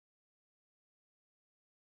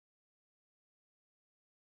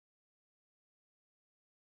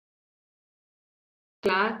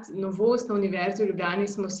sklad, novost na Univerzi v Ljubljani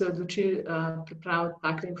smo se odločili pripraviti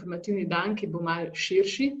tak informativni dan, ki bo malo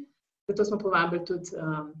širši. Zato smo povabili tudi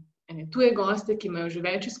ene tuje goste, ki imajo že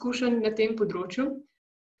več izkušenj na tem področju.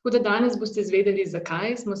 Tako da danes boste izvedeli,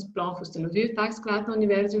 zakaj smo sploh ustanovili tak sklad na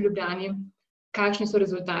Univerzi v Ljubljani, kakšni so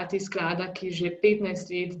rezultati sklada, ki že 15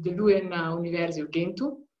 let deluje na Univerzi v Gentu.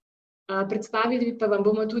 Predstavili pa vam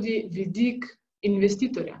bomo tudi vidik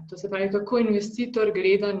investitorja. To se pravi, kako investitor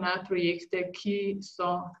gleda na projekte, ki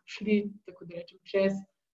so šli, tako da rečem, čez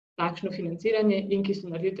takšno financiranje in ki so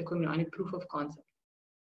naredili tako imenovani proof of concept.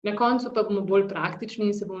 Na koncu pa bomo bolj praktični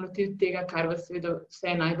in se bomo lotili tega, kar vas seveda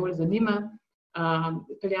vse najbolj zanima.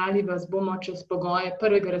 Peljali vas bomo čez pogoje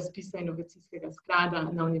prvega razpisa Inovacijskega sklada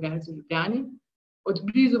na Univerzi v Ljubljani. Od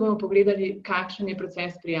blizu bomo pogledali, kakšen je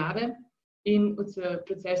proces prijave in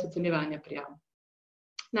proces ocenjevanja prijav.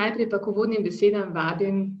 Najprej pa k uvodnim besedam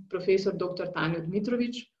vabim profesor dr. Tanjo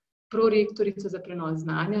Dmitrovič, prorektorico za prenos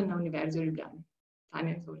znanja na Univerzi v Ljubljani.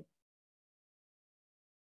 Tanja, izvoli.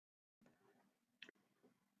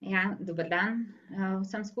 Ja, dober dan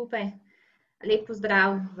vsem skupaj. Lep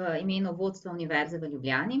pozdrav v imenu vodstva Univerze v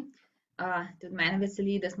Ljubljani. Tudi mene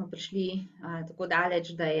veseli, da smo prišli tako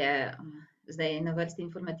daleč, da je zdaj na vrsti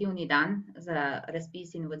informativni dan za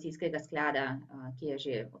razpis Inovacijskega sklada, ki je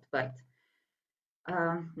že odprt.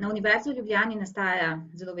 Na Univerzi v Ljubljani nastaja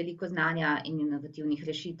zelo veliko znanja in inovativnih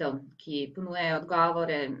rešitev, ki ponujajo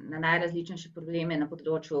odgovore na najrazličnejše probleme na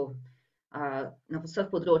vseh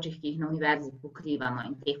področjih, ki jih na univerzi pokrivamo,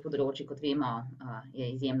 in teh področij, kot vemo,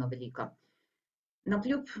 je izjemno veliko.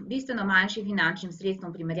 Navkljub bistveno manjšim finančnim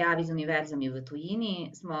sredstvom v primerjavi z univerzami v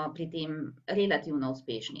tujini smo pri tem relativno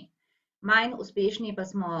uspešni. Manj uspešni pa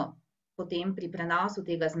smo potem pri prenosu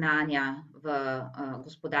tega znanja v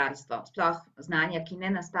gospodarstvo, sploh znanja, ki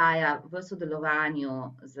ne nastaja v sodelovanju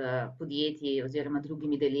z podjetji oziroma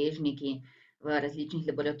drugimi deležniki v različnih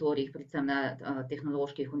laboratorijih, predvsem na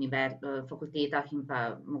tehnoloških fakultetah in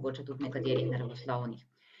pa mogoče tudi nekaterih naravoslovnih.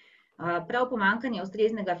 Prav pomanjkanje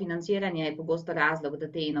ustreznega financiranja je pogosto razlog, da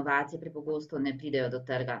te inovacije prepogosto ne pridejo do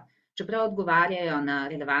trga, čeprav odgovarjajo na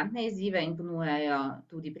relevantne izzive in ponujajo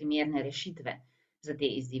tudi primerne rešitve za te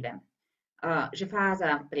izzive. Že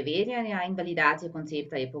faza preverjanja in validacije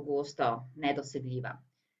koncepta je pogosto nedosegljiva.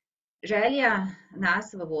 Želja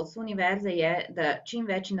nas v vodstvu univerze je, da čim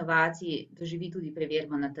več inovacij doživi tudi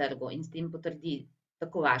preverbo na trgu in s tem potrdi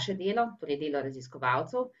tako vaše delo, torej delo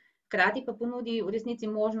raziskovalcev, hkrati pa ponudi v resnici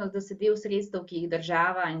možnost, da se del sredstev, ki jih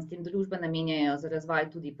država in s tem družba namenjajo za razvoj,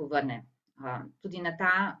 tudi povrne. Tudi na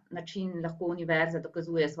ta način lahko univerza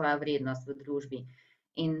dokazuje svojo vrednost v družbi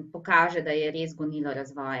in pokaže, da je res gonilo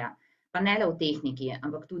razvoja. Pa ne le v tehniki,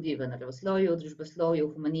 ampak tudi v naravoslovju, družboslovju,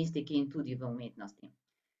 humanistiki in tudi v umetnosti.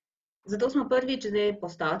 Zato smo prvič zdaj po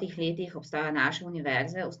 100 letih obstoja naše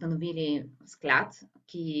univerze ustanovili sklad,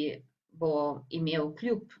 ki bo imel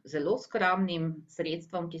kljub zelo skromnim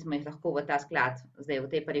sredstvom, ki smo jih lahko v ta sklad zdaj v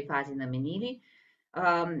tej prvi fazi namenili,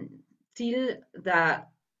 cilj,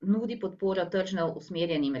 da nudi podporo tržno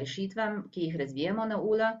usmerjenim rešitvam, ki jih razvijamo na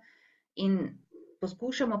ULA, in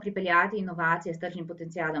poskušamo pripeljati inovacije s tržnim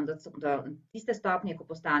potencialom do tiste stopnje, ko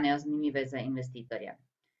postanejo zanimive za investitorje.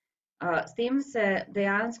 S tem se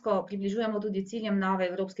dejansko približujemo tudi ciljem nove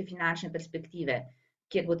evropske finančne perspektive,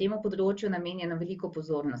 kjer bo temu področju namenjeno veliko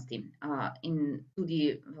pozornosti in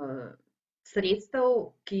tudi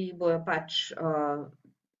sredstev, ki bojo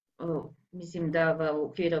mislim, da v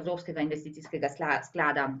okviru Evropskega investicijskega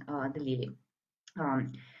sklada delili.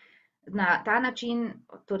 Na ta način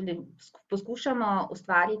torej poskušamo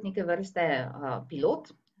ustvariti neke vrste pilot,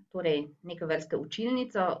 torej neke vrste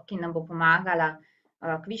učilnico, ki nam bo pomagala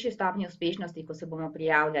k višji stopnji uspešnosti, ko se bomo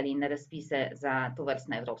prijavljali na razpise za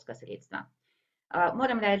tovrstna evropska sredstva.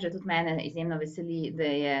 Moram reči, da tudi mene izjemno veseli, da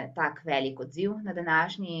je tak velik odziv na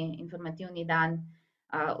današnji informativni dan.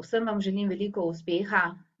 Vsem vam želim veliko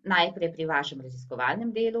uspeha, najprej pri vašem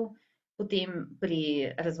raziskovalnem delu, potem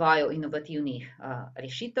pri razvoju inovativnih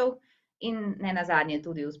rešitev in ne nazadnje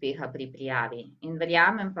tudi uspeha pri prijavi. In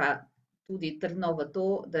verjamem pa tudi trdno v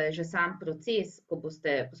to, da je že sam proces, ko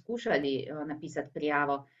boste poskušali napisati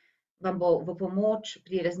prijavo, vam bo v pomoč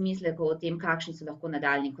pri razmisleku o tem, kakšni so lahko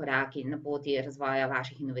nadaljnji koraki na poti razvoja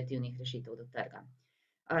vaših inovativnih rešitev do trga.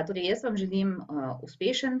 Torej, jaz vam želim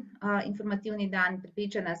uspešen informativni dan.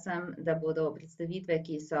 Prepričana sem, da bodo predstavitve,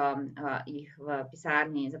 ki so jih v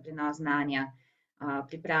pisarni za prenos znanja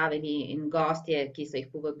pripravili, in gostje, ki so jih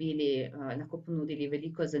povabili, lahko ponudili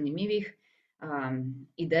veliko zanimivih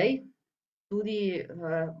idej, tudi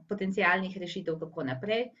potencialnih rešitev, kako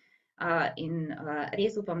naprej. In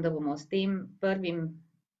res upam, da bomo s tem prvim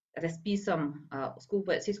razpisom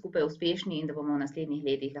vsi skupaj uspešni in da bomo v naslednjih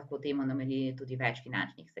letih lahko temu namenili tudi več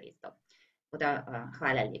finančnih sredstev. Tako da,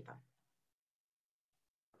 hvala lepa.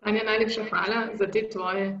 Tanja, najlepša hvala za te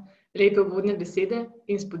tvoje lepe uvodne besede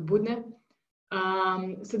in spodbudne.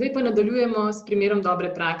 Sedaj pa nadaljujemo s primerom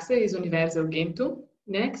dobre prakse iz Univerze v Gentu.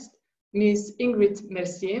 Next, Ms. Ingrid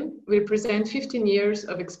Mercier will present 15 years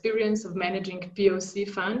of experience of managing POC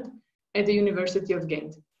fund at the University of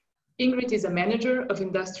Ghent. Ingrid is a manager of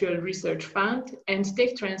Industrial Research Fund and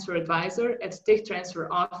Tech Transfer Advisor at Tech Transfer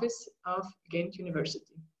Office of Ghent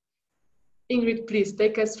University. Ingrid, please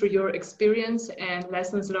take us through your experience and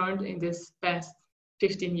lessons learned in this past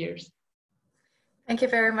 15 years. Thank you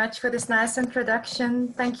very much for this nice introduction.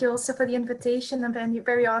 Thank you also for the invitation. I'm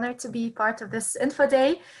very honored to be part of this Info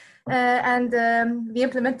Day and the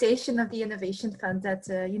implementation of the Innovation Fund at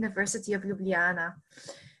the University of Ljubljana.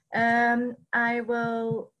 I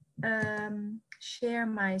will share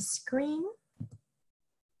my screen.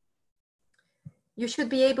 You should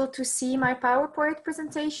be able to see my PowerPoint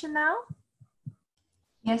presentation now.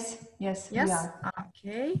 Yes, we are.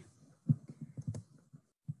 Okay.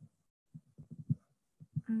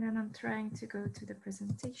 And then I'm trying to go to the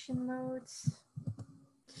presentation mode.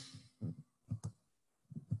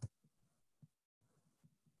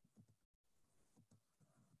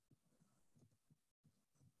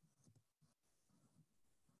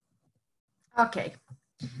 Okay.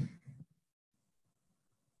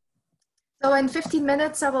 So in 15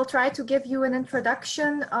 minutes, I will try to give you an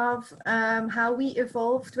introduction of how we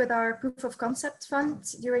evolved with our proof of concept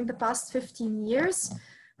fund during the past 15 years.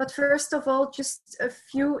 But first of all, just a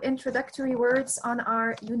few introductory words on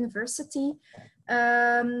our university.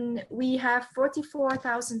 We have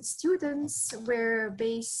 44,000 students. We're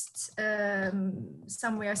based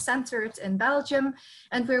somewhere centered in Belgium,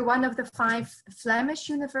 and we're one of the 5 Flemish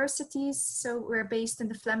universities. So we're based in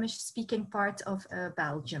the Flemish-speaking part of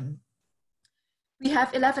Belgium. We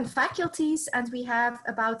have 11 faculties, and we have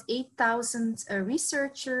about 8,000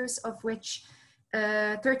 researchers, of which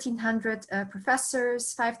 1,300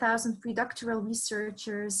 professors, 5,000 predoctoral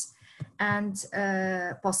researchers, and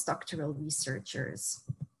postdoctoral researchers.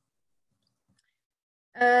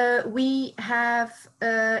 We have,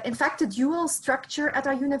 in fact, a dual structure at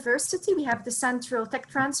our university. We have the Central Tech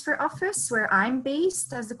Transfer Office, where I'm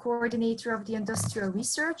based as the coordinator of the Industrial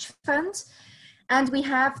Research Fund. And we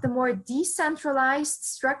have the more decentralized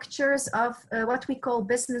structures of what we call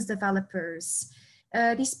business developers.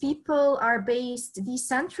 These people are based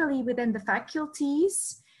decentrally within the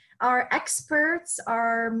faculties. Our experts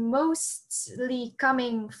are mostly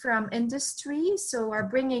coming from industry, so are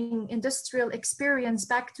bringing industrial experience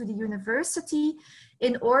back to the university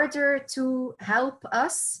in order to help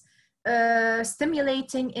us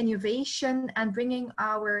stimulating innovation and bringing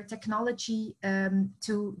our technology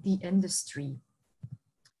to the industry.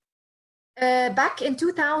 Back in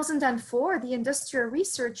 2004, the Industrial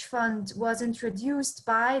Research Fund was introduced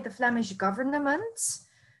by the Flemish government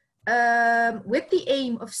with the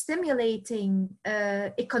aim of stimulating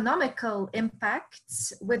economical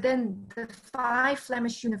impacts within the 5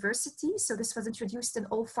 Flemish universities. So this was introduced in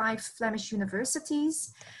all 5 Flemish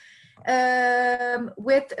universities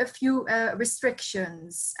with a few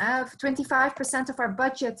restrictions. 25% of our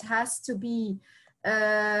budget has to be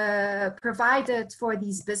provided for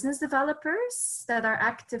these business developers that are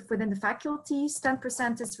active within the faculties.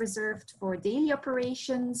 10% is reserved for daily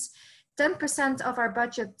operations. 10% of our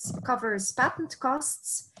budget covers patent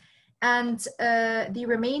costs, and the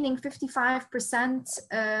remaining 55%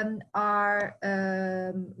 are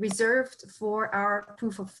reserved for our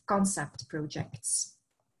proof of concept projects.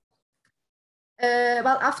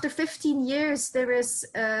 Well, after 15 years, there is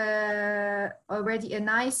already a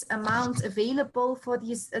nice amount available for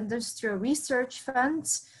these industrial research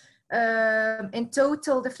funds. In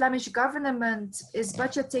total, the Flemish government is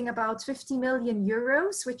budgeting about 50 million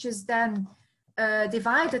euros, which is then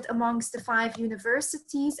divided amongst the 5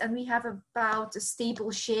 universities, and we have about a stable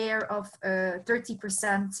share of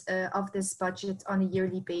 30% of this budget on a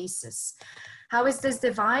yearly basis. How is this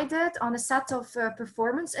divided? On a set of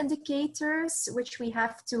performance indicators, which we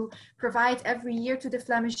have to provide every year to the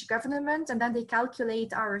Flemish government, and then they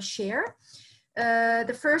calculate our share.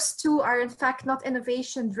 The first 2 are in fact not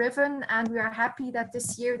innovation driven, and we are happy that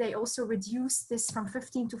this year they also reduced this from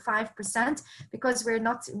 15 to 5%, because we're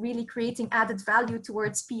not really creating added value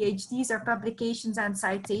towards PhDs or publications and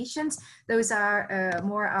citations. Those are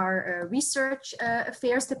more our research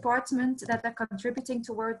affairs department that are contributing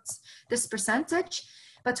towards this percentage.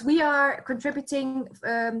 But we are contributing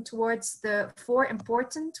towards the 4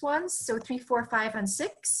 important ones, so 3, 4, 5, and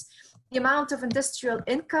 6. the amount of industrial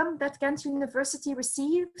income that Ghent University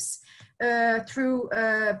receives through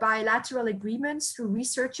bilateral agreements, through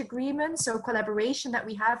research agreements, so collaboration that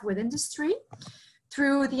we have with industry,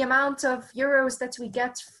 through the amount of euros that we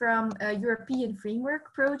get from European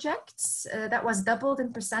framework projects. That was doubled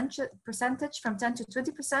in percentage from 10 to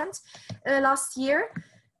 20% last year.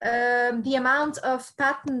 The amount of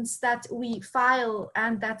patents that we file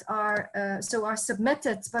and that are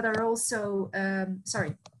submitted, but are also,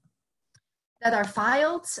 that are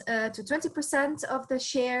filed to 20% of the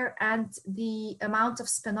share, and the amount of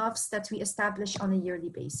spin-offs that we establish on a yearly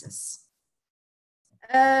basis.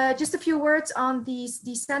 Just a few words on these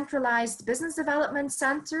decentralized business development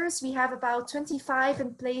centers. We have about 25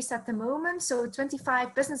 in place at the moment. So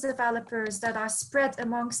 25 business developers that are spread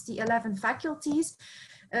amongst the 11 faculties.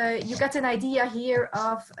 You get an idea here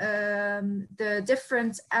of the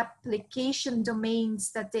different application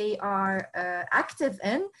domains that they are active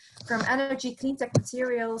in, from energy, clean tech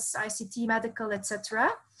materials, ICT, medical,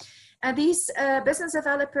 etc. And these business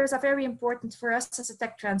developers are very important for us as a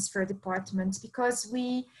tech transfer department, because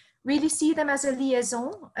we really see them as a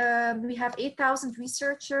liaison. We have 8,000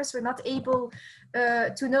 researchers. We're not able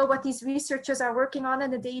to know what these researchers are working on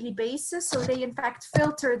a daily basis. So they in fact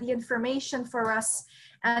filter the information for us,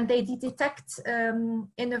 and they detect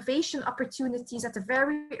innovation opportunities at a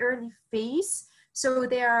very early phase. So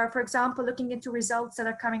they are, for example, looking into results that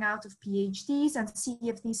are coming out of PhDs and see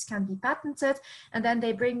if these can be patented. And then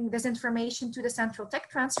they bring this information to the Central Tech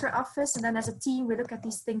Transfer Office. And then as a team, we look at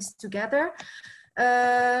these things together.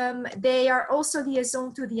 They are also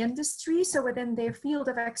liaison to the industry. So within their field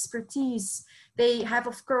of expertise, they have,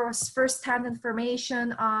 of course, first-hand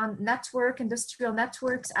information on industrial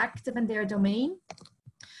networks active in their domain.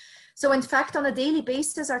 So in fact, on a daily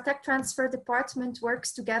basis, our tech transfer department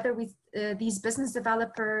works together with these business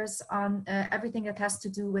developers on everything that has to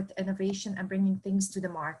do with innovation and bringing things to the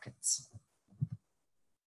market.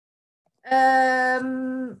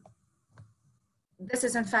 This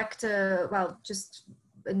is in fact, well, just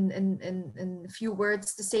in a few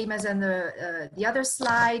words, the same as in the other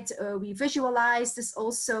slide. We visualize this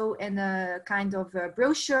also in a kind of a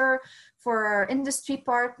brochure for our industry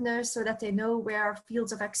partners, so that they know where our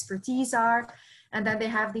fields of expertise are. And then they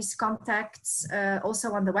have these contacts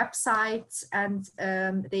also on the website, and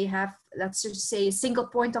they have, let's just say, a single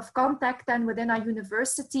point of contact then within our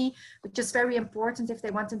university, which is very important if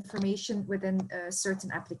they want information within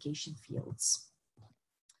certain application fields.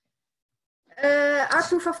 Our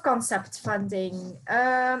proof of concept funding.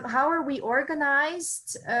 How are we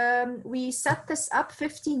organized? We set this up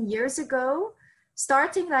 15 years ago,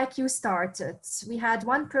 starting like you started. We had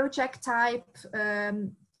one project type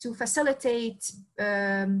to facilitate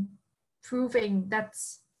proving that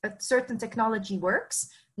a certain technology works,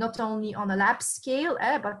 not only on a lab scale,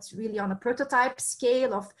 but really on a prototype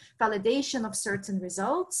scale of validation of certain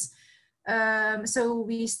results. So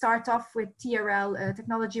we start off with TRL,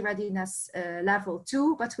 technology readiness level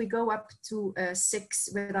 2, but we go up to 6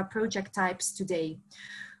 with our project types today.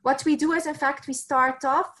 What we do is, in fact, we start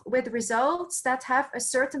off with results that have a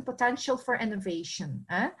certain potential for innovation.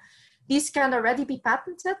 These can already be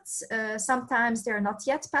patented. Sometimes they're not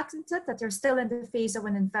yet patented, that they're still in the phase of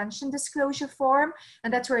an invention disclosure form,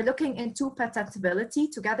 and that we're looking into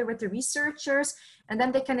patentability together with the researchers, and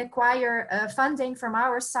then they can acquire funding from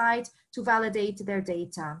our side to validate their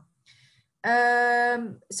data.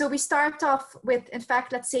 So we start off with, in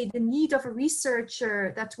fact, let's say the need of a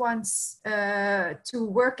researcher that wants to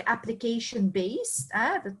work application based,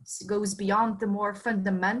 that goes beyond the more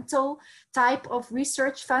fundamental type of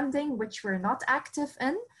research funding, which we're not active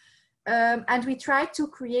in. And we try to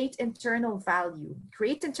create internal value.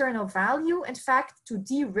 In fact, to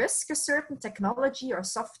de-risk a certain technology or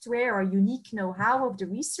software or unique know-how of the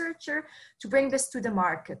researcher to bring this to the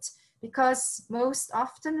market. Because most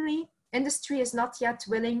oftenly, industry is not yet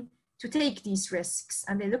willing to take these risks.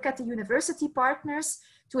 And they look at the university partners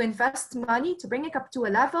to invest money to bring it up to a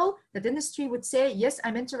level that industry would say, yes,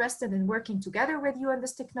 I'm interested in working together with you on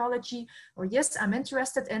this technology, or yes, I'm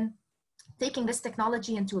interested in taking this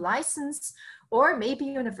technology into license, or maybe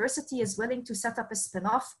university is willing to set up a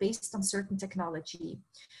spin-off based on certain technology.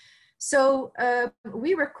 So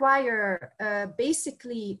we require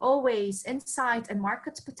basically always insight and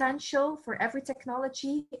market potential for every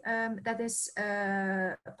technology that is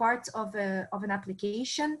part of an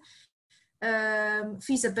application.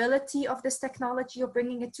 Feasibility of this technology, or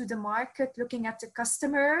bringing it to the market, looking at the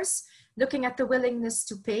customers, looking at the willingness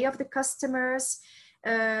to pay of the customers,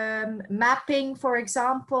 mapping, for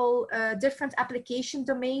example, different application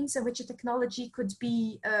domains in which a technology could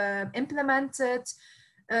be implemented,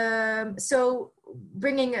 So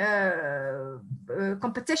bringing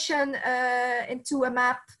competition into a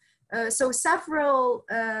map. So several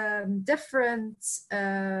different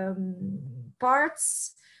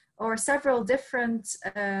parts or several different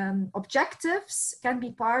objectives can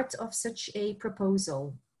be part of such a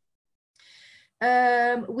proposal.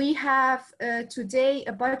 We have today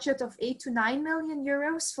a budget of 8 to 9 million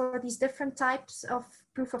euros for these different types of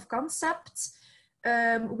proof of concepts.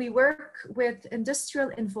 We work with industrial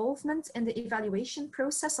involvement in the evaluation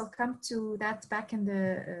process. I'll come to that back in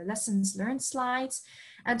the lessons learned slides.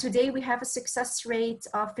 And today we have a success rate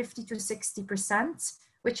of 50 to 60%,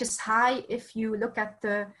 which is high if you look at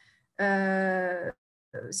the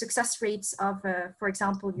success rates of, for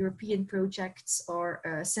example, European projects or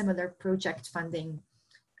similar project funding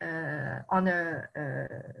on a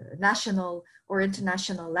national or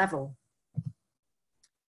international level.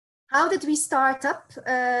 How did we start up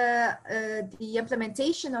the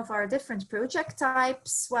implementation of our different project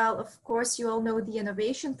types? Well, of course, you all know the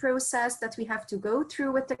innovation process that we have to go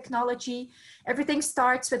through with technology. Everything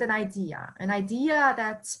starts with an idea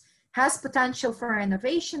that has potential for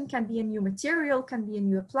innovation, can be a new material, can be a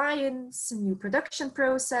new appliance, a new production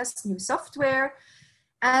process, new software.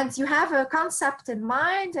 And you have a concept in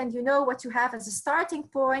mind and you know what you have as a starting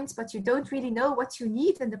point, but you don't really know what you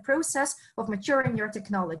need in the process of maturing your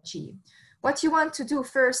technology. What you want to do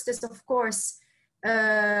first is, of course,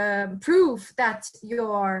 prove that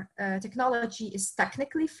your technology is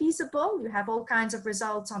technically feasible. You have all kinds of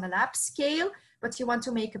results on a lab scale, but you want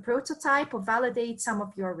to make a prototype or validate some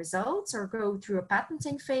of your results or go through a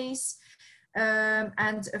patenting phase.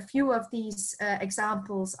 And a few of these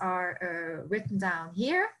examples are written down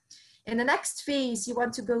here. In the next phase, you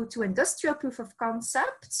want to go to industrial proof of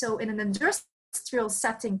concept. So in an industrial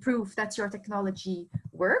setting, prove that your technology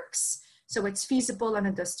works. So it's feasible on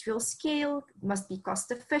industrial scale, must be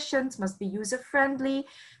cost efficient, must be user friendly,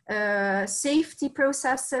 safety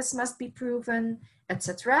processes must be proven,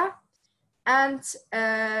 etc. And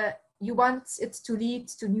you want it to lead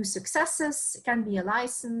to new successes. It can be a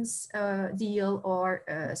license deal or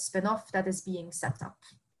a spin-off that is being set up.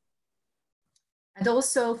 And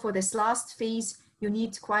also for this last phase, you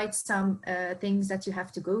need quite some things that you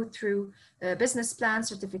have to go through, business plan,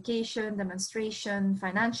 certification, demonstration,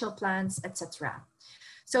 financial plans, etc.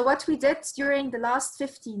 So what we did during the last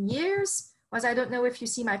 15 years was, I don't know if you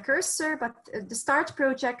see my cursor, but the start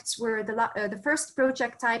projects were the first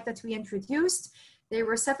project type that we introduced. They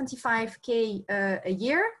were 75K a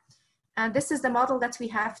year. And this is the model that we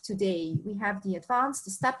have today. We have the advanced,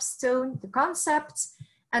 the stepstone, the concepts,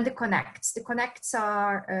 and the connects. The connects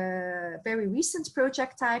are a very recent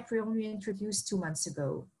project type we only introduced 2 months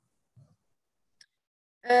ago.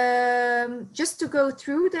 Just to go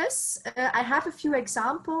through this, I have a few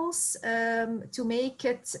examples to make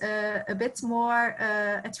it a bit more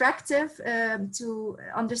attractive to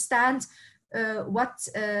understand what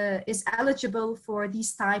is eligible for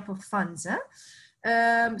these type of funds.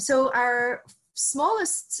 So our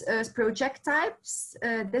smallest project types,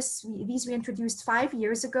 these we introduced 5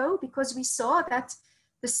 years ago because we saw that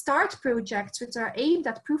the start projects, which are aimed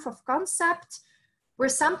at proof of concept, were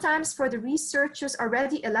sometimes for the researchers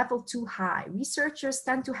already a level too high. Researchers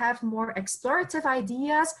tend to have more explorative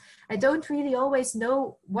ideas. I don't really always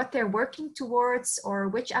know what they're working towards or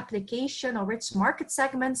which application or which market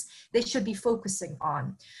segments they should be focusing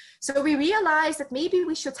on. So we realized that maybe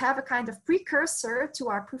we should have a kind of precursor to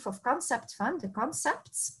our proof of concept fund, the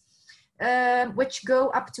concepts, which go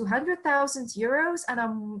up to 100,000 euros and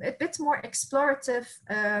are a bit more explorative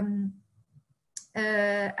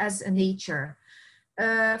as a nature.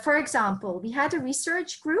 For example, we had a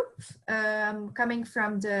research group coming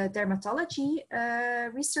from the dermatology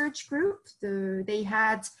research group. They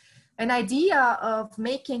had an idea of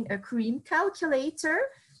making a cream calculator.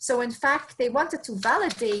 So in fact, they wanted to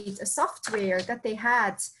validate a software that they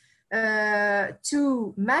had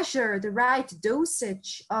to measure the right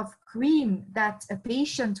dosage of cream that a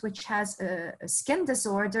patient which has a skin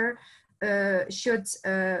disorder should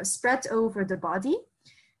spread over the body.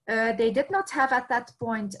 They did not have at that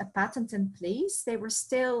point a patent in place. They were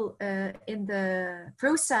still in the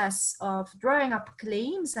process of drawing up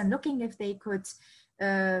claims and looking if they could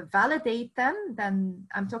validate them. Then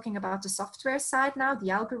I'm talking about the software side now,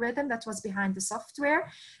 the algorithm that was behind the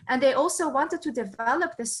software. And they also wanted to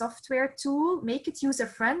develop this software tool, make it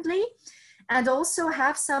user-friendly, and also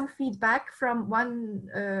have some feedback from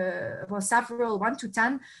several, 1 to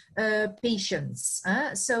 10 patients.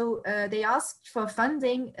 So they asked for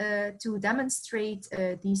funding to demonstrate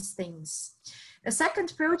these things. A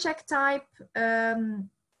second project type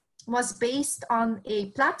was based on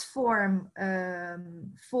a platform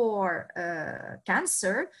for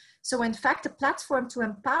cancer. So in fact, a platform to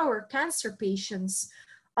empower cancer patients,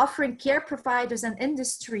 offering care providers and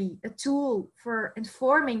industry a tool for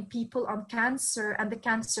informing people on cancer and the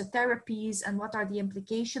cancer therapies and what are the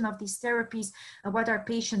implications of these therapies and what are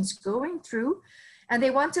patients going through. And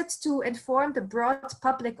they wanted to inform the broad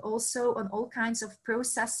public also on all kinds of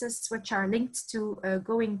processes which are linked to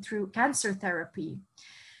going through cancer therapy.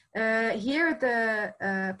 Here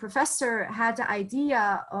the professor had the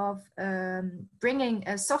idea of bringing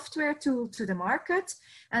a software tool to the market,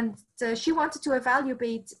 and she wanted to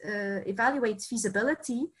evaluate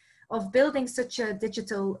feasibility of building such a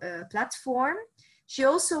digital platform. She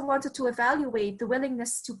also wanted to evaluate the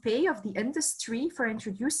willingness to pay of the industry for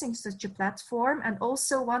introducing such a platform, and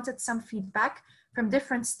also wanted some feedback from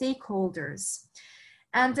different stakeholders.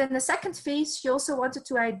 And in the second phase, she also wanted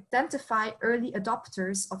to identify early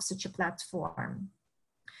adopters of such a platform.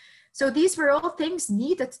 So these were all things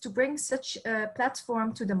needed to bring such a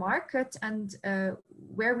platform to the market, and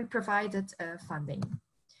where we provided funding.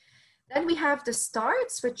 Then we have the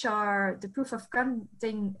starts, which are the proof of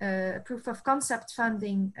concept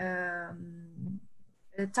funding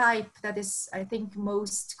type that is, I think,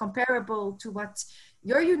 most comparable to what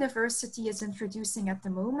your university is introducing at the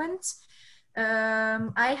moment.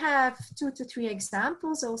 I have 2 to 3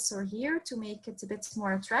 examples also here to make it a bit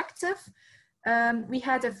more attractive. We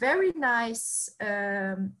had a very nice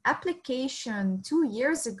application 2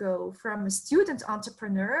 years ago from a student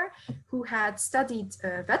entrepreneur who had studied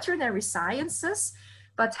veterinary sciences,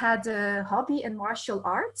 but had a hobby in martial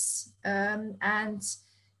arts. And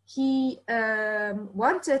he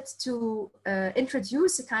wanted to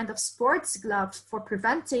introduce a kind of sports glove for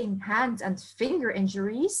preventing hand and finger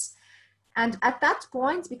injuries. And at that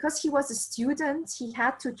point, because he was a student, he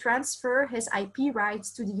had to transfer his IP rights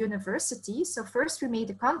to the university. So first we made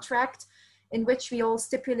a contract in which we all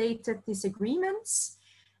stipulated these agreements.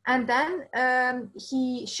 And then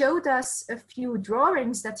he showed us a few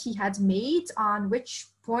drawings that he had made on which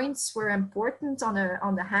points were important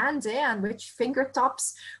on the hand and which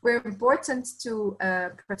fingertips were important to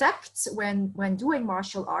protect when doing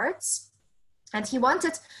martial arts. And he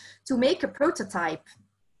wanted to make a prototype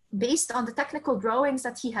based on the technical drawings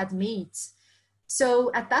that he had made.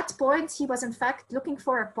 So at that point, he was in fact looking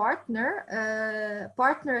for a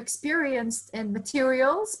partner experienced in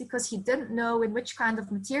materials, because he didn't know in which kind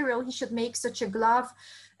of material he should make such a glove.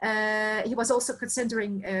 He was also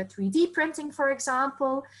considering 3D printing, for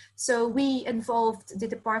example. So we involved the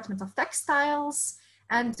Department of Textiles,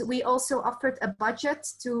 and we also offered a budget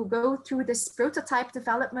to go through this prototype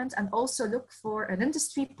development and also look for an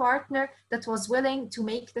industry partner that was willing to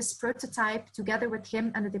make this prototype together with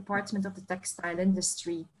him and the Department of the Textile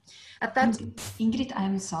Industry. At that, Ingrid,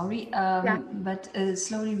 I'm sorry, but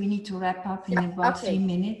slowly we need to wrap up in about 3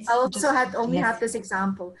 minutes. I also have this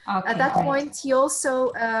example. Okay, at that point, he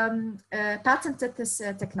also patented this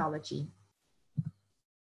technology.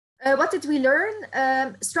 What did we learn?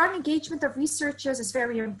 Strong engagement of researchers is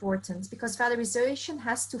very important, because valorization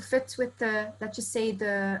has to fit with the, let's just say,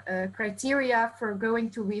 the criteria for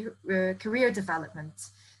going to career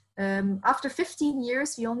development. After 15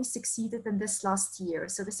 years, we only succeeded in this last year.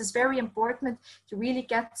 So this is very important to really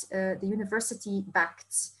get the university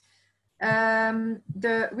backed.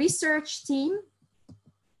 The research team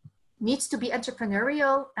needs to be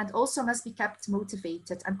entrepreneurial and also must be kept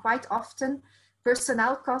motivated. And quite often,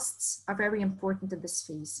 personnel costs are very important in this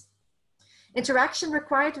phase. Interaction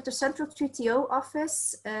required with the Central 3TO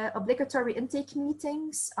office, obligatory intake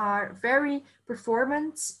meetings are very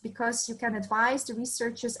performant, because you can advise the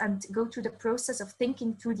researchers and go through the process of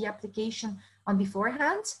thinking through the application on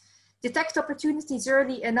beforehand. Detect opportunities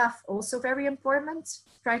early enough, also very important.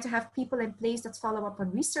 Try to have people in place that follow up on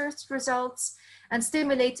research results, and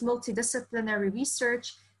stimulate multidisciplinary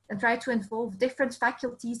research, and try to involve different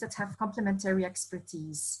faculties that have complementary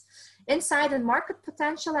expertise. Insight and market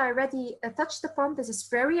potential, I already touched upon. This is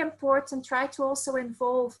very important. Try to also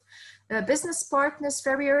involve business partners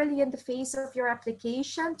very early in the phase of your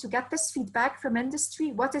application to get this feedback from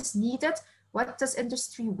industry. What is needed? What does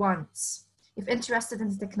industry want if interested in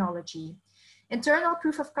the technology? Internal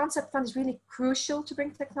proof of concept fund is really crucial to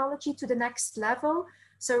bring technology to the next level.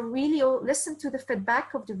 So really listen to the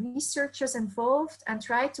feedback of the researchers involved and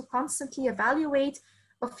try to constantly evaluate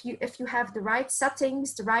if you have the right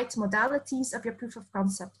settings, the right modalities of your proof of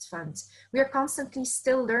concept fund. We are constantly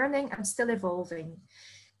still learning and still evolving.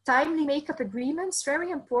 Timely make-up agreements,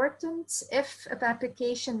 very important. If an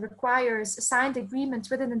application requires a signed agreement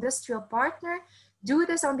with an industrial partner, Do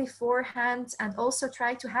this on beforehand and also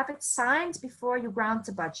try to have it signed before you grant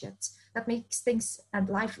the budget. That makes things and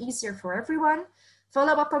life easier for everyone.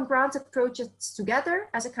 Follow up on granted projects together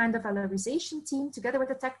as a kind of valorization team, together with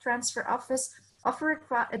the tech transfer office. Offer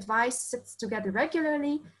advice, sit together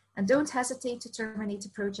regularly, and don't hesitate to terminate a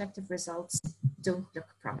project if results don't look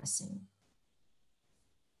promising.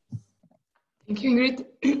 Thank you,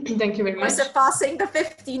 Ingrid. Thank you very much. We're surpassing the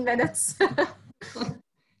 15 minutes.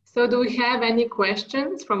 So do we have any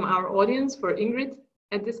questions from our audience for Ingrid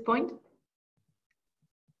at this point?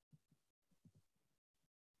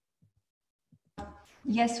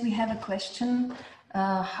 Yes, we have a question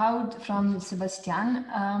from Sebastian.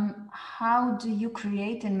 How do you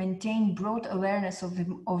create and maintain broad awareness of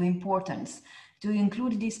importance? Do you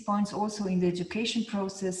include these points also in the education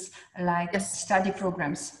process, like study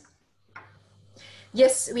programs?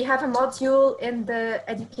 Yes, we have a module in the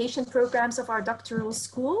education programs of our doctoral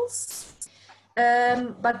schools,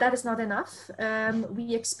 but that is not enough.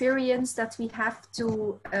 We experience that we have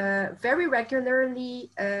to very regularly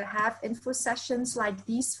have info sessions like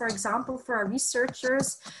these, for example, for our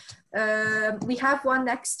researchers. We have one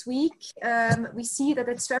next week. We see that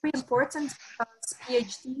it's very important because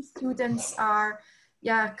PhD students are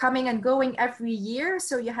coming and going every year.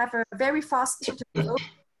 So you have a very fast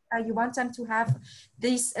you want them to have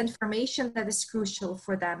this information that is crucial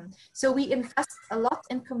for them. So we invest a lot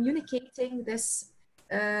in communicating this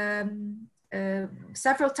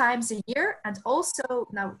several times a year. And also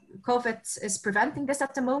now COVID is preventing this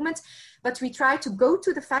at the moment, but we try to go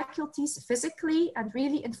to the faculties physically and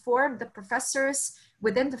really inform the professors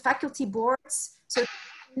within the faculty boards so they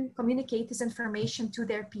can communicate this information to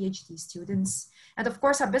their PhD students. And of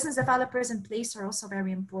course, our business developers in place are also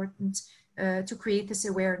very important to create this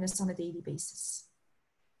awareness on a daily basis.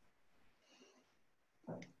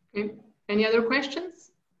 Okay. Any other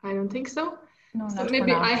questions? I don't think so. No, so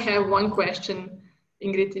maybe I have one question,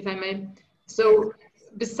 Ingrid, if I may. So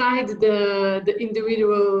besides the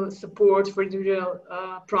individual support for individual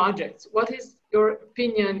projects, what is your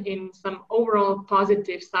opinion in some overall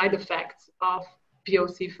positive side effects of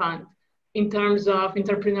POC fund in terms of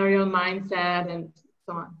entrepreneurial mindset and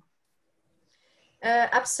so on?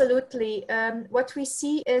 Absolutely. What we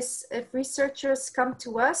see is if researchers come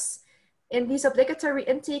to us in these obligatory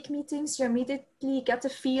intake meetings, you immediately get a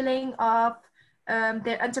feeling of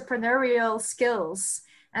their entrepreneurial skills.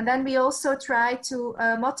 And then we also try to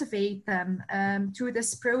motivate them through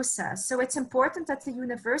this process. So it's important that the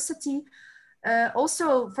university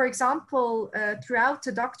also, for example, throughout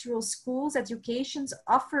the doctoral schools, educations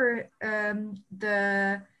offer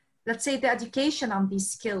let's say the education on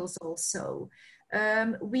these skills also.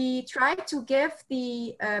 We try to give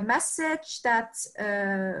the message that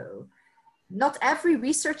not every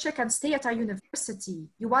researcher can stay at our university.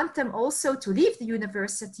 You want them also to leave the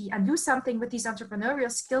university and do something with these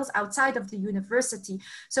entrepreneurial skills outside of the university.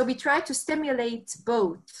 So we try to stimulate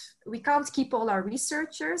both. We can't keep all our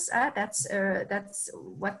researchers. That's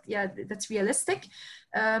realistic.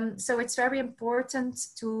 So it's very important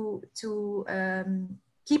to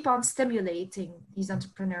keep on stimulating these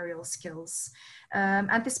entrepreneurial skills.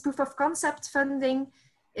 And this proof of concept funding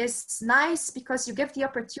is nice because you give the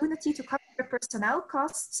opportunity to cover their personnel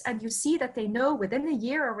costs and you see that they know within a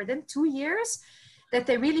year or within 2 years that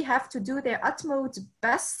they really have to do their utmost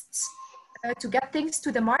best to get things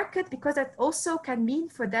to the market, because that also can mean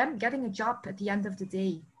for them getting a job at the end of the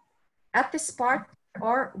day at this part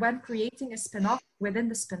or when creating a spin-off within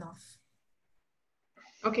the spin-off.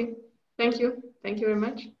 Okay, thank you. Thank you very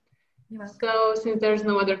much. You're welcome. So since there's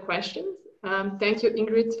no other questions, thank you,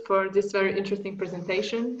 Ingrid, for this very interesting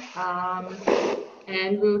presentation.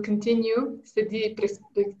 And we will continue. Sledi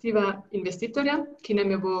perspektiva investitorja, ki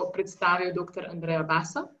nam jo bo predstavil Dr. Andrea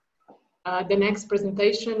Basso. The next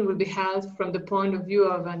presentation will be held from the point of view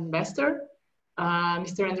of an investor.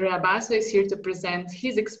 Mr. Andrea Basso is here to present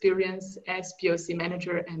his experience as POC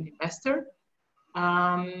manager and investor.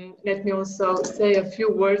 Let me also say a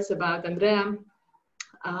few words about Andrea.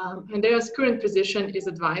 Andrea's current position is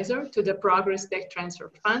advisor to the Progress Tech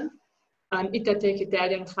Transfer Fund, an Itatech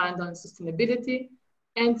Italian fund on sustainability,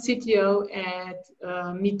 and CTO at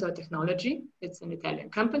Mito Technology. It's an Italian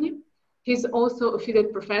company. He's also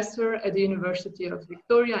affiliate professor at the University of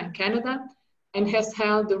Victoria in Canada and has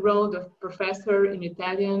held the role of professor in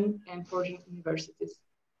Italian and foreign universities.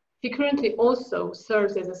 He currently also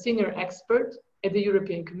serves as a senior expert at the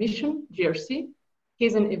European Commission, GRC.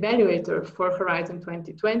 He's an evaluator for Horizon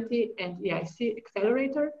 2020 and EIC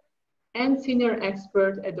Accelerator, and senior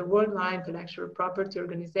expert at the Worldwide Intellectual Property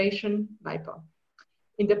Organization, WIPO.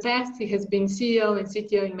 In the past, he has been CEO and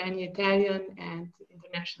CTO in many Italian and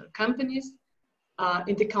international companies.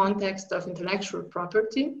 in the context of intellectual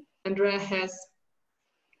property. Andrea has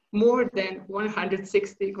more than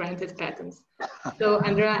 160 granted patents. So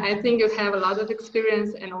Andrea, I think you have a lot of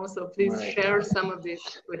experience, and also please share some of this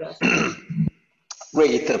with us.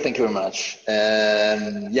 Great, thank you very much.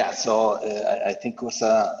 Yeah, so I think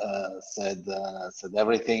Usa said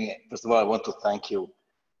everything. First of all, I want to thank you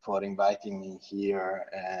for inviting me here,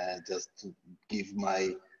 just to give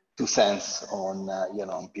my 2 cents on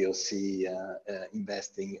on POC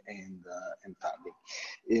investing and funding.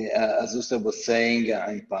 As Usa was saying,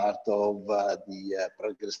 I'm part of the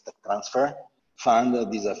Progress Tech Transfer Fund.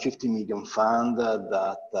 This is a 50 million fund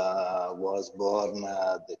that was born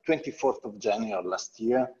the 24th of January last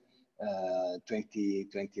year,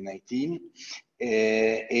 2019,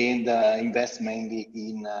 and invests mainly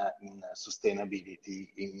in sustainability.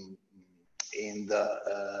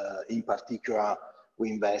 In particular, we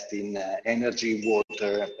invest in energy,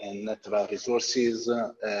 water, and natural resources,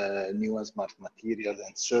 new and smart materials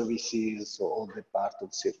and services, so all the part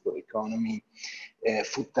of circular economy,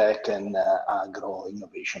 food tech, and agro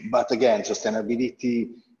innovation. But again, sustainability,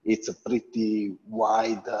 it's a pretty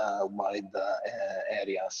wide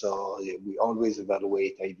area. So we always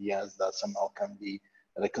evaluate ideas that somehow can be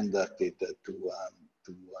reconducted to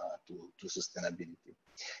sustainability.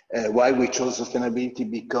 Why we chose sustainability?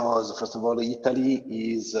 Because first of all, Italy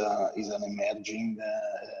is an emerging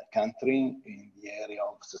country in the area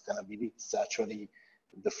of sustainability. It's actually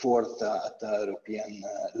the 4th at the European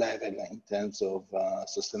level in terms of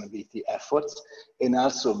sustainability efforts, and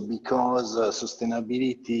also because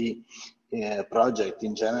sustainability project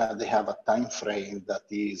in general, they have a time frame that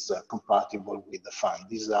is compatible with the fund.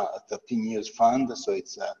 This is a 13 years fund, so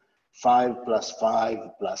it's 5 + 5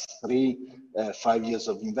 + 3, 5 years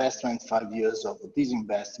of investment, 5 years of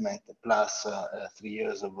disinvestment, plus 3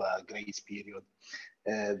 years of grace period.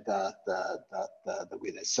 That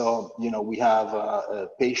with it. So we have a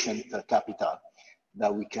patient capital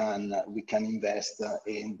that we can invest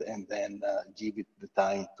in, and then give it the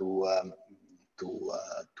time to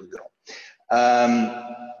grow.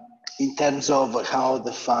 In terms of how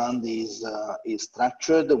the fund is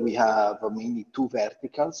structured, we have mainly 2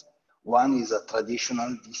 verticals. One is a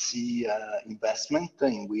traditional VC investment,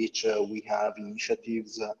 in which we have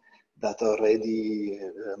initiatives that are already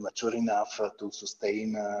mature enough to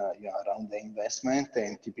sustain around the investment,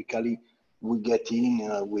 and typically we get in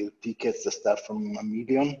with tickets that start from $1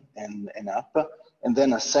 million and up, and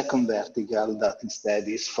then a second vertical that instead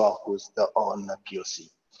is focused on POC.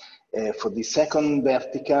 For the second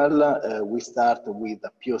vertical, we start with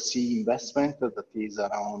a POC investment that is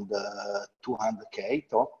around 200K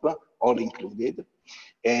top, all included,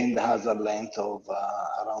 and has a length of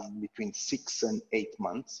around between 6 and 8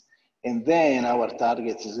 months. And then our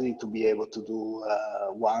target is really to be able to do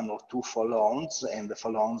 1 or 2 follow-ons, and the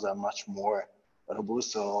follow-ons are much more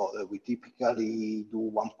robust. So we typically do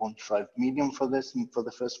 1.5 million for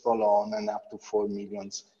the first follow-on, and up to 4 million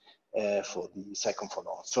for the second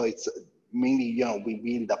follow-on. So it's mainly, we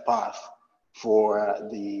build a path for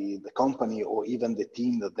the company, or even the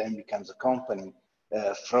team that then becomes a company,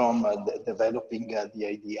 from developing the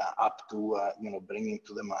idea up to bringing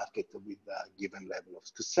to the market with a given level of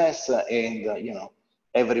success, and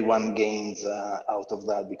everyone gains out of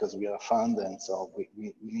that, because we are a fund, and so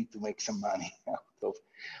we need to make some money out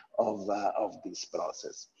of this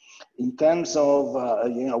process. In terms of I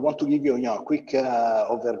want to give you a quick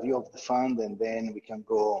overview of the fund, and then we can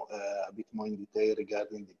go a bit more in detail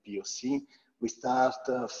regarding the POC. We start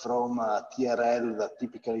from TRL that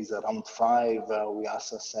typically is around 5. We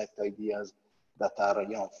also set ideas that are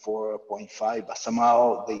 4.5, but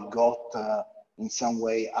somehow they got in some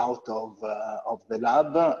way out of the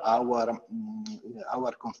lab.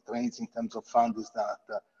 Our constraints in terms of fund is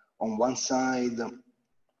that on one side,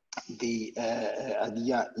 the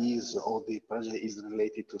idea is, or the project is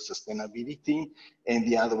related to sustainability, and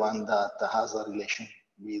the other one that has a relation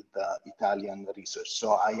with Italian research.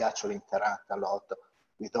 So I actually interact a lot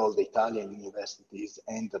with all the Italian universities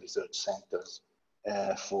and the research centers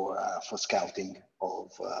for scouting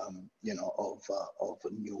of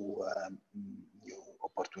new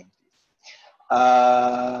opportunities.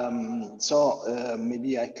 So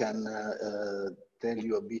maybe I can tell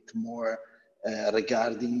you a bit more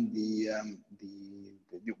regarding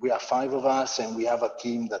we are 5 of us, and we have a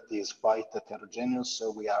team that is quite heterogeneous.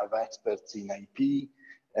 So we have experts in IP.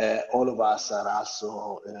 All of us are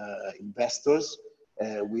also investors.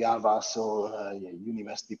 We have also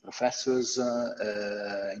university professors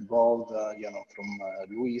involved, from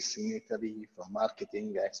Luis in Italy, from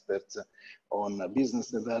marketing experts on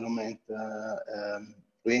business development,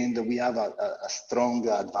 And we have a strong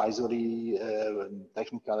advisory,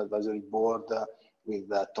 technical advisory board with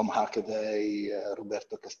Tom Hackaday,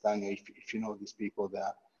 Roberto Castagno. If you know these people,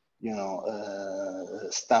 they're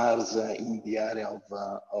stars in the area of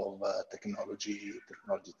technology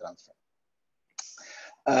transfer.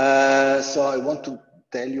 So I want to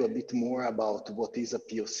tell you a bit more about what is a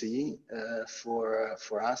POC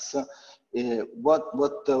for us. What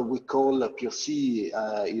we call a POC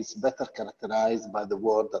is better characterized by the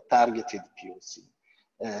word targeted POC.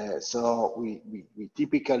 So we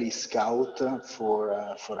typically scout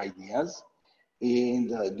for ideas, and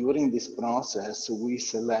during this process we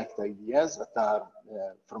select ideas that are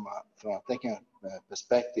from a technical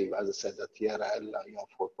perspective, as I said, at TRL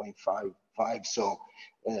 4.5. So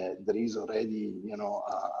there is already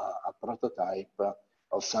a prototype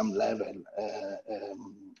of some level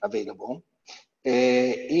available.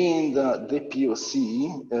 And the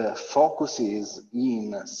POC focuses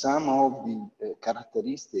in some of the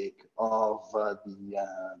characteristics of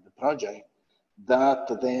the project that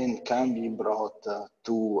then can be brought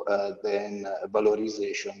to then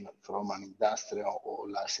valorization from an industrial or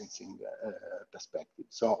licensing perspective.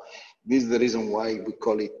 So this is the reason why we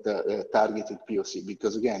call it targeted POC,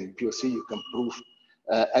 because again, POC you can prove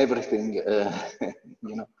everything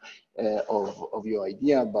of your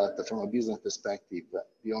idea, but from a business perspective,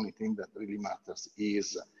 the only thing that really matters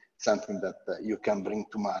is something that you can bring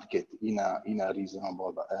to market in a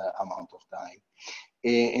reasonable amount of time.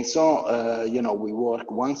 And so, we work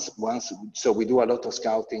so we do a lot of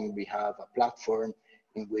scouting. We have a platform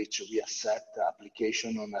in which we accept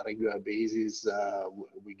application on a regular basis.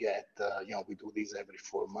 We get, we do this every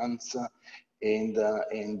 4 months, and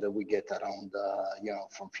we get around,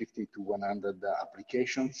 from 50 to 100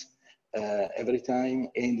 applications every time.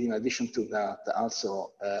 And in addition to that,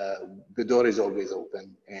 also, the door is always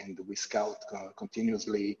open, and we scout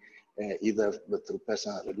continuously, either through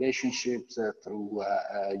personal relationships, through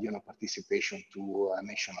participation to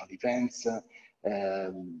national events.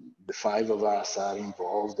 The 5 of us are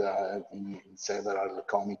involved in several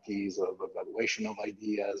committees of evaluation of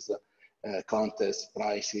ideas, contests,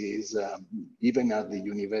 prizes, even at the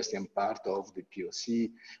university. I'm part of the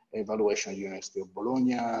POC evaluation, University of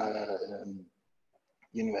Bologna,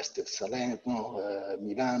 University of Salerno,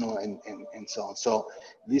 Milano, and so on. So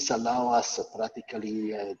this allows us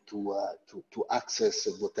practically to access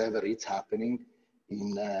whatever is happening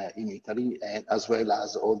in Italy, and as well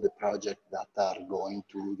as all the projects that are going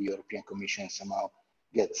to the European Commission somehow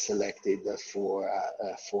get selected for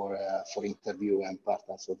interview and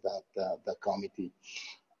partners of that committee.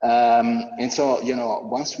 And so,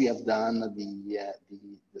 once we have done the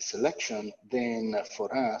selection, then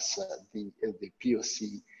for us, the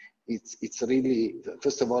POC, it's really,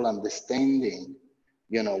 first of all, understanding,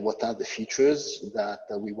 what are the features that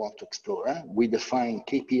we want to explore. We define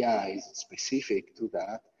KPIs specific to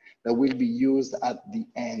that will be used at the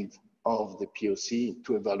end of the POC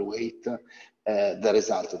to evaluate the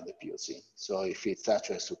result of the POC. So if it's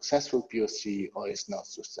actually a successful POC or it's not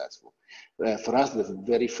successful. For us, the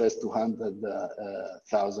very first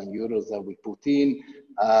 200,000 euros that we put in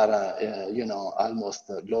are, almost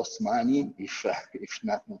lost money if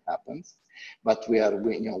nothing happens. But we are,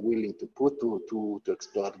 willing to put to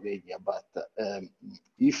explore the idea. But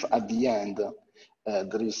if at the end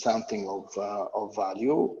there is something of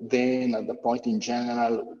value, then at the point in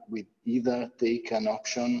general, we either take an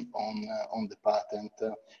option on the patent,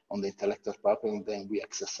 on the intellectual property, and then we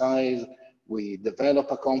exercise. We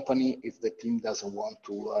develop a company if the team doesn't want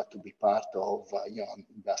to be part of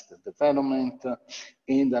industrial development.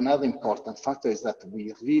 And another important factor is that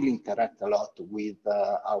we really interact a lot with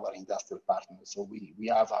our industrial partners. So we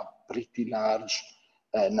have a pretty large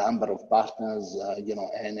number of partners,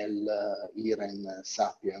 Enel, Iren,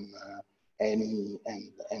 Sapiem, Eni,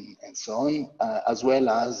 and so on, as well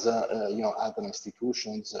as other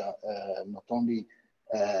institutions, not only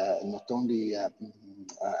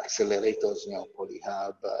accelerators,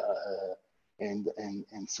 Polyhub,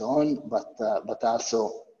 and so on, but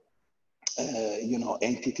also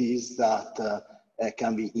entities that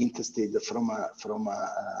can be interested from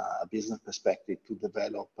a business perspective to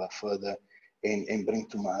develop further and bring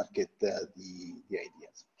to market the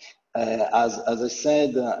ideas. As I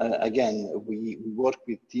said, again, we work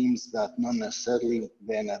with teams that not necessarily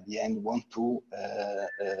then at the end want to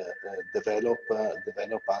develop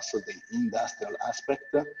also the industrial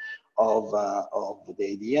aspect of the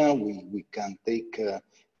idea. We can take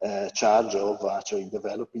charge of actually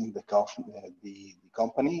developing the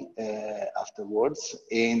company afterwards,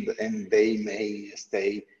 and they may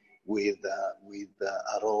stay with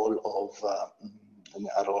a role of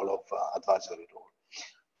advisory role.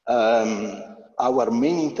 Our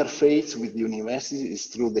main interface with the universities is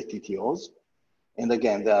through the TTOs. And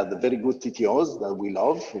again, they are the very good TTOs that we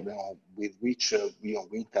love, with which we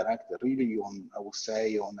interact really on, I would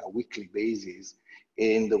say, on a weekly basis.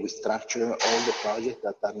 And we structure all the projects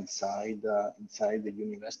that are inside the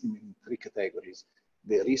university in 3 categories.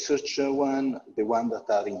 The research one, the one that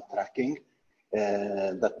are in tracking.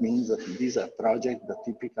 That means that these are projects that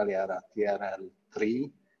typically are at TRL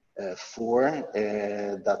 3, 4,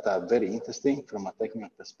 that are very interesting from a technical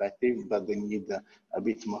perspective, but they need a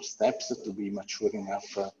bit more steps to be mature enough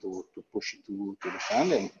to push it to the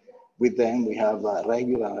fund. And with them, we have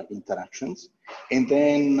regular interactions. And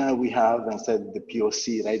then we have, instead, the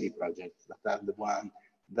POC ready projects that are the ones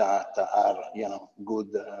that are,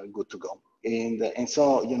 good to go. And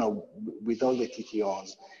so, with all the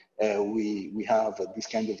TTOs, we have this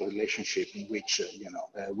kind of relationship in which,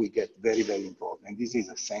 we get very, very involved. And this is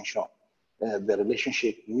essential. The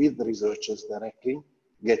relationship with the researchers directly,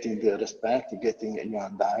 getting the respect, getting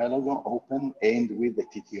dialogue open, and with the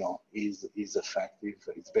TTO is effective.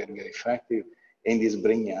 It's very, very effective, and is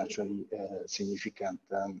bringing actually significant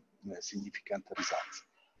results.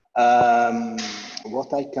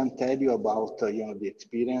 What I can tell you about the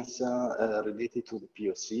experience related to the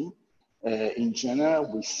POC, in general,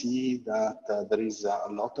 we see that there is a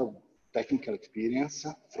lot of technical experience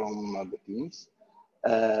from the teams.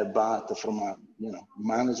 But from a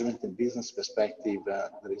management and business perspective,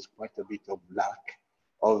 there is quite a bit of lack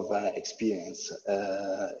of experience,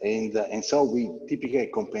 and so we typically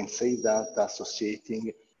compensate that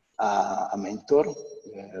associating a mentor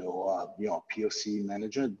or a POC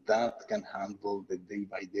manager that can handle the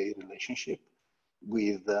day-by-day relationship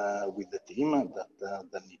with the team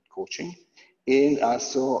that need coaching, and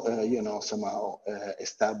also somehow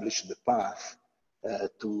establish the path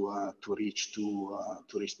to reach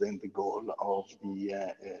then the goal of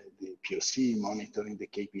the POC, monitoring the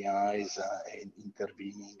KPIs and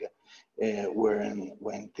intervening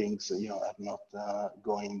when things are not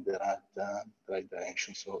going the right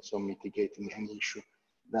direction. So mitigating any issue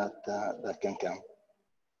that can come.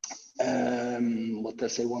 What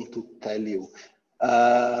else I want to tell you?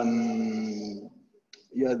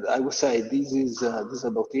 Yeah, I would say this is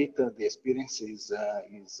about it. The experience is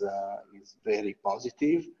very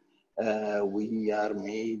positive. We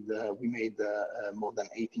made more than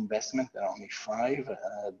 8 investments, only 5.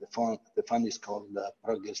 The fund is called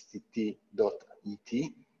progresstt.et.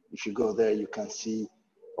 If you go there, you can see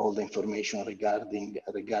all the information regarding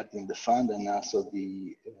the fund, and also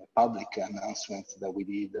the public announcements that we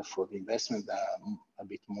did for the investment. A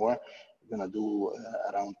bit more. We're going to do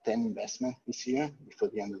around 10 investments this year before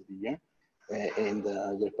the end of the year, and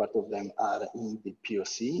the part of them are in the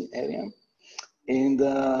POC area. And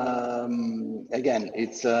again,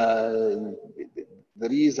 it's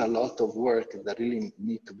there is a lot of work that really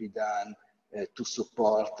need to be done to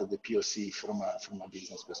support the POC from a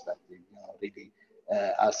business perspective. Really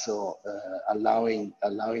also allowing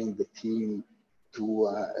the team to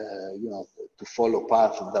to follow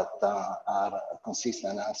paths that are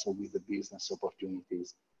consistent also with the business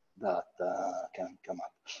opportunities that can come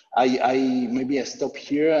up. Maybe I stop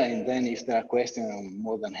here, and then if there are questions, I'm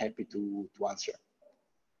more than happy to answer.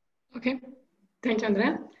 Okay, thank you,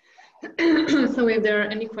 Andrea. So if there are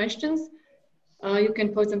any questions, you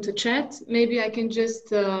can post them to chat. Maybe I can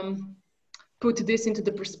just put this into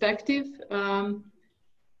the perspective.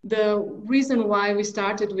 The reason why we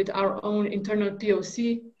started with our own internal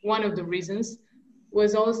POC, one of the reasons,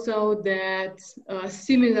 was also that a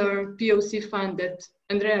similar POC fund that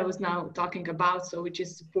Andrea was now talking about, so which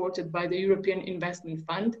is supported by the European Investment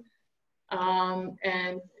Fund,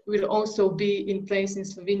 and will also be in place in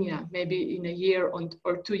Slovenia, maybe in a year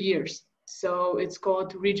or 2 years. So it's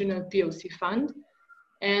called Regional POC Fund.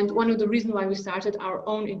 And one of the reasons why we started our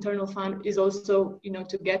own internal fund is also,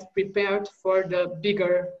 to get prepared for the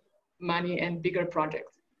bigger money and bigger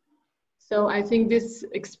projects. So I think this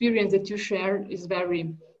experience that you shared is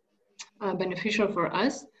very beneficial for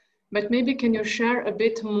us. But maybe can you share a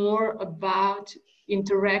bit more about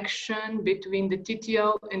interaction between the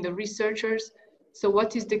TTO and the researchers? So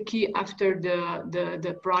what is the key after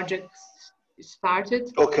the project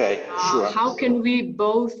started? Okay, sure. How can we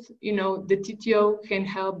both, the TTO can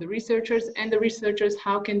help the researchers, and the researchers,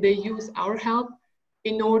 how can they use our help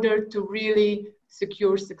in order to really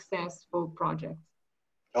secure successful projects?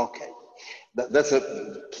 Okay. That's a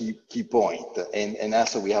key point. And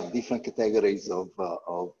also we have different categories of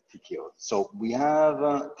TTOs. So we have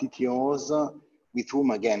TTOs with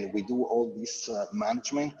whom, again, we do all this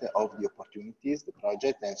management of the opportunities, the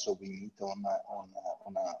project, and so we meet on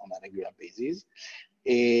a regular basis.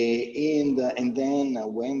 And then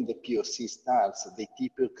when the POC starts, they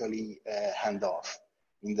typically hand off,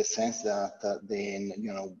 in the sense that then,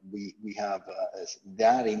 you know, we have, they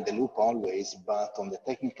are in the loop always, but on the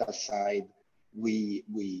technical side, we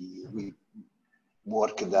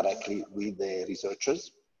work directly with the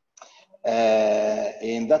researchers.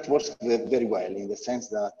 And that works very well, in the sense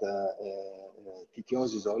that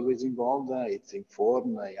TTOs is always involved, it's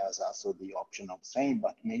informed, it has also the option of saying,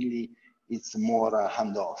 but mainly it's more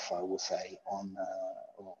handoff, I would say, on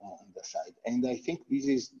the side. And I think this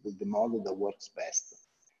is the model that works best.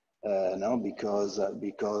 No, because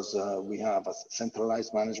we have a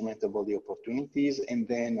centralized management of all the opportunities, and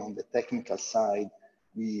then on the technical side,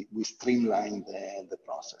 we streamline the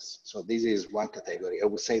process. So this is one category. I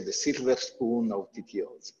would say the silver spoon of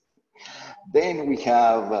TTOs. Then we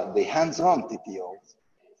have the hands-on TTOs,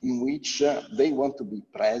 in which they want to be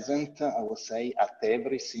present, I would say, at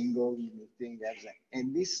every single meeting,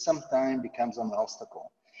 and this sometimes becomes an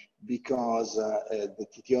obstacle, because the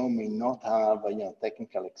TTO may not have, you know,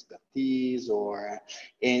 technical expertise,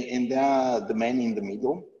 and they are the man in the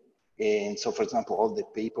middle. And so, for example, all the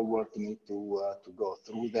paperwork need to go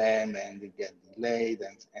through them, and they get delayed,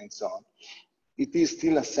 and so on. It is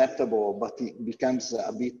still acceptable, but it becomes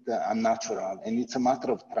a bit unnatural, and it's a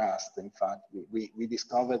matter of trust. In fact, we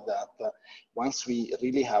discovered that once we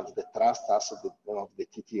really have the trust also of the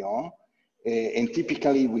TTO, and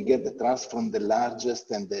typically we get the trust from the largest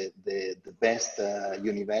and the best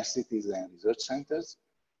universities and research centers.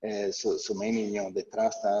 So many, you know, they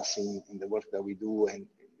trust us in the work that we do, and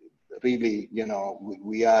really, you know,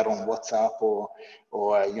 we are on WhatsApp or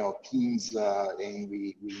you know, Teams, and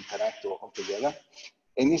we interact all together.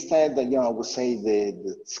 And instead, you know, I would say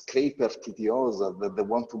the scraper TTOs, they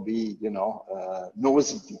want to be, you know,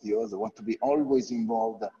 nosy TTOs, they want to be always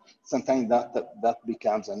involved. Sometimes that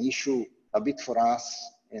becomes an issue a bit for us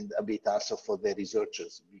and a bit also for the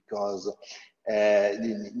researchers, because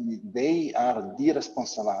they are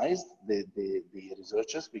de-responsibilized, the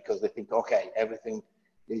researchers, because they think, okay, everything,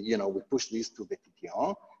 you know, we push this to the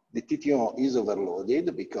TTO. The TTO is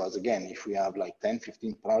overloaded because, again, if we have like 10,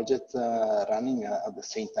 15 projects running at the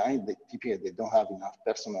same time, typically they don't have enough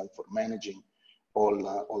personnel for managing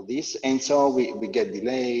all this. And so we get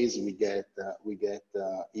delays, we get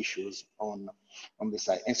issues on the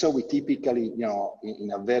side. And so we typically, you know,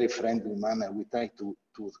 in a very friendly manner, we try to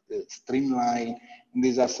streamline. And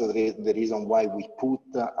this is also the reason why we put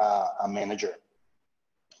a manager.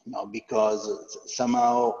 No, because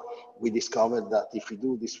somehow we discovered that if we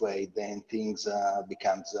do this way, then things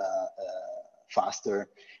becomes faster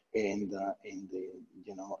and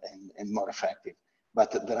you know, and more effective.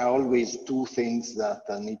 But there are always two things that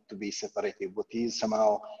need to be separated. What is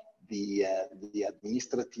somehow the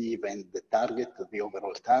administrative and the target, the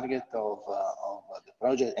overall target of the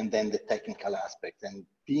project, and then the technical aspect. And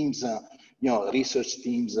teams, you know, research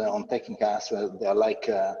teams on technical aspect, they're like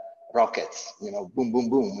rockets, you know, boom, boom,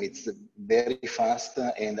 boom. It's very fast,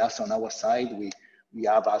 and also on our side, we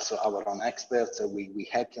have also our own experts. We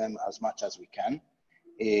help them as much as we can,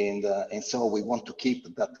 and so we want to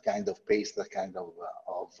keep that kind of pace, that kind of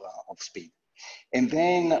speed. And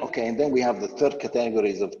then, okay, and then we have the third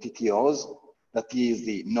categories of TTOs. That is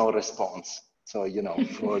the no response. So, you know,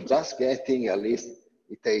 for just getting, at least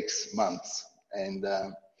it takes months, and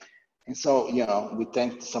so, you know, we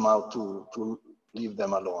tend somehow to leave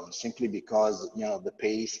them alone, simply because, you know, the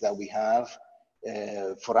pace that we have,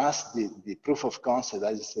 for us, the proof of concept,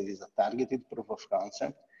 as I said, is a targeted proof of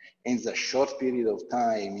concept, and it's a short period of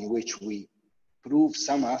time in which we prove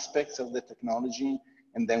some aspects of the technology,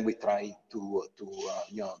 and then we try to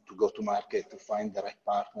you know, to go to market, to find the right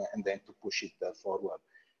partner, and then to push it forward,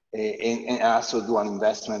 and also do an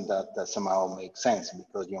investment that somehow makes sense,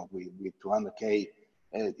 because, you know, with 200K,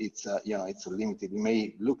 it's you know, it's limited. It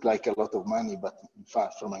may look like a lot of money, but in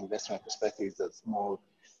fact, from an investment perspective, it's a small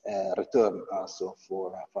return also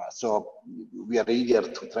for us. So we are eager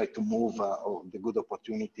to try to move the good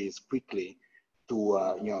opportunities quickly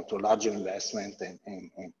to you know, to a larger investment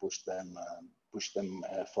and push them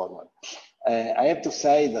forward. I have to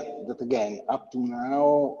say that again, up to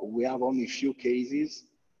now, we have only few cases.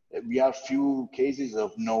 We have few cases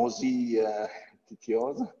of nosy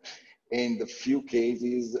TTOs, and a few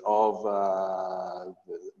cases of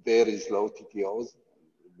very slow TTOs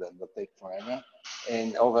that take forever.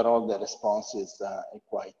 And overall, the response is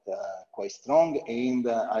quite strong. And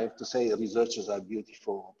I have to say, researchers are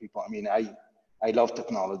beautiful people. I mean, I love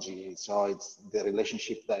technology, so it's the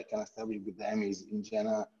relationship that I can establish with them is in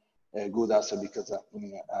general good also, because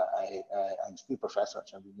I'm still professor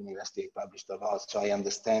at the university. I published a lot, so I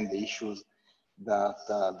understand the issues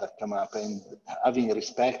that come up, and having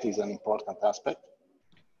respect is an important aspect.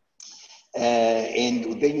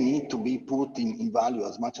 And they need to be put in value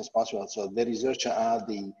as much as possible. So the researchers are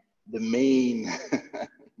the main,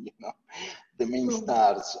 the main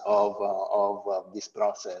stars of this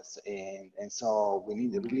process, and so we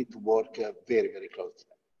need really to work very, very closely.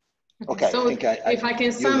 Okay, so if I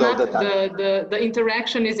can sum up, the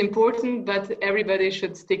interaction is important, but everybody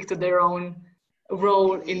should stick to their own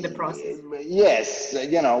role in the process. Yes,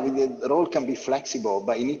 the role can be flexible,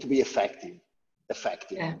 but it needs to be effective.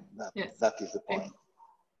 Yeah. That is the point.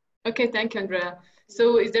 Okay, thank you, Andrea.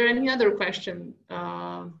 So is there any other question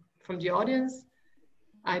from the audience?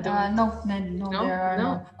 No, there are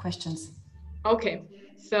no questions. Okay,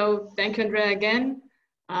 so thank you, Andrea, again.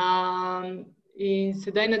 In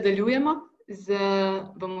sedaj nadaljujemo,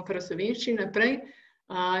 bomo kar v slovenščini naprej.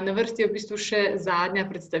 Na vrsti je v bistvu še zadnja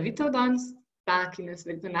predstavitev danes, ta, ki nas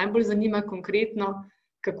verjetno najbolj zanima konkretno,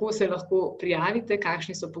 kako se lahko prijavite,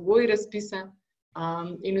 kakšni so pogoji razpisa.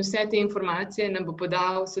 In vse te informacije nam bo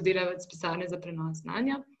podal sodelavec pisarne za prenos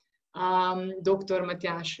znanja, dr.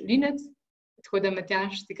 Matjaž Linec. Tako da,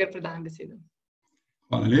 Matjaž, ti kar predam besedo.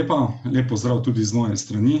 Hvala lepa, lep pozdrav tudi z moje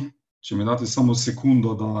strani. Če mi date samo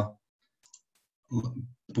sekundo, da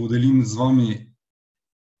podelim z vami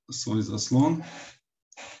svoj zaslon.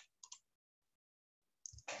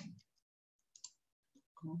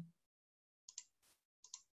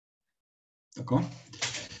 Tako.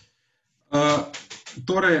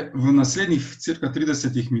 Torej, v naslednjih cirka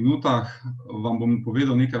 30 minutah vam bom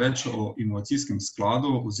povedal nekaj več o inovacijskem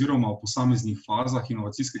skladu oziroma o posameznih fazah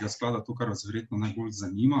inovacijskega sklada, to, kar vas verjetno najbolj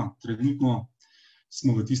zanima. Trenutno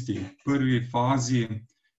smo v tisti prvi fazi,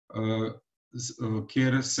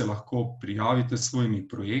 kjer se lahko prijavite s svojimi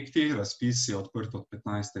projekti. Razpis je odprt od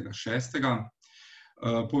 15.6.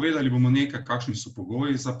 Povedali bomo nekaj, kakšni so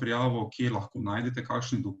pogoji za prijavo, kje lahko najdete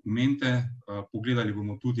kakšne dokumente. Pogledali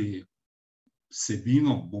bomo tudi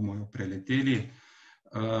vsebino, bomo jo preleteli.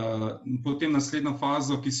 Potem naslednjo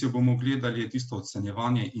fazo, ki si jo bomo gledali, je tisto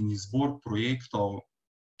ocenjevanje in izbor projektov,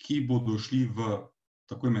 ki bodo šli v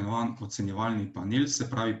tako imenovan ocenjevalni panel, se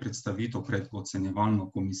pravi predstavitev pred ocenjevalno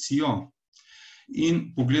komisijo.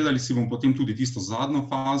 In pogledali si bomo potem tudi tisto zadnjo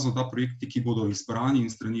fazo, da projekti, ki bodo izbrani in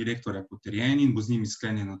strani rektorja potrjeni in bo z njimi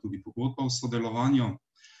sklenjena tudi pogodba o sodelovanju,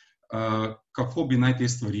 kako bi naj te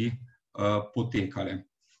stvari potekale.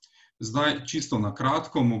 Zdaj, čisto na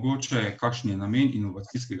kratko, mogoče kakšen je namen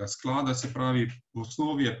inovacijskega sklada, se pravi, v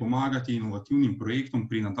osnovi je pomagati inovativnim projektom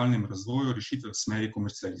pri nadaljnjem razvoju rešitev v smeri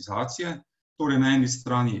komercializacije. Torej, na eni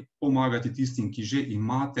strani pomagati tistim, ki že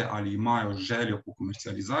imate ali imajo željo po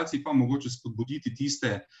komercializaciji, pa mogoče spodbuditi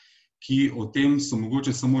tiste, ki o tem so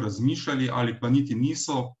mogoče samo razmišljali ali pa niti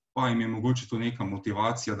niso, pa jim je mogoče to neka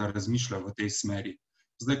motivacija, da razmišljajo v tej smeri.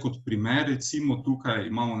 Zdaj, kot primer, recimo tukaj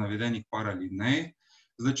imamo navedenih par alinej.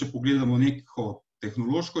 Zdaj, če pogledamo neko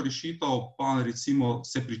tehnološko rešitev, pa recimo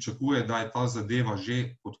se pričakuje, da je ta zadeva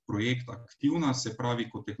že kot projekt aktivna, se pravi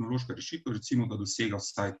kot tehnološka rešitev, recimo, da dosega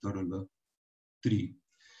vsaj TRL3.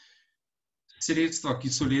 Sredstva, ki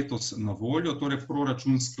so letos na voljo, torej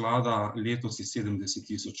proračun sklada letos je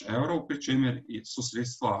 70.000 evrov, pri čemer so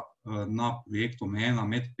sredstva na projekt omejena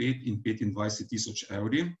med 5 in 25.000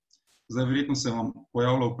 evri. Zdaj, verjetno se vam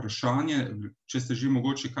pojavlja vprašanje, če ste že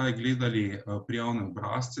mogoče kaj gledali prijavne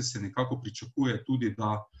obrazce, se nekako pričakuje tudi,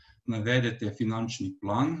 da navedete finančni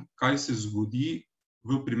plan, kaj se zgodi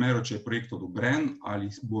v primeru, če je projekt odobren,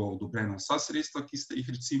 ali bo odobrena vsa sredstva, ki ste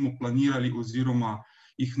jih recimo planirali oziroma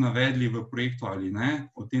jih navedli v projektu ali ne,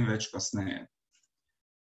 o tem več kasneje.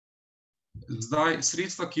 Zdaj,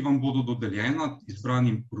 sredstva, ki vam bodo dodeljena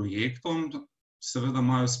izbranim projektom, seveda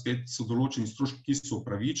imajo spet, so določeni stroški, ki so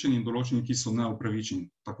upravičeni in določeni, ki so neupravičeni,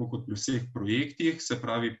 tako kot pri vseh projektih. Se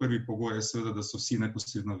pravi, prvi pogoj je seveda, da so vsi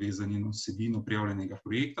neposredno vezani na vsebino prijavljenega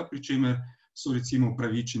projekta, pri čemer so recimo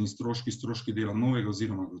upravičeni stroški dela novega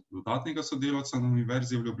oziroma dodatnega sodelavca na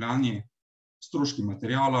Univerzi v Ljubljani, stroški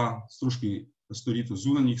materijala, stroški storitev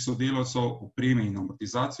zunanjih sodelavcev, opreme in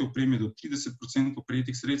amortizacije opreme do 30%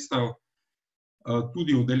 prejetih sredstev,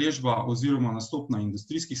 tudi udeležba oziroma nastop na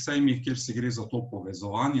industrijskih sejmih, kjer se gre za to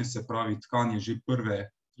povezovanje, se pravi tkanje že prve,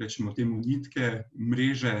 rečemo temu, nitke,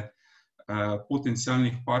 mreže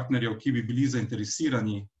potencialnih partnerjev, ki bi bili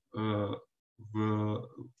zainteresirani v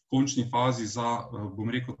končni fazi za, bom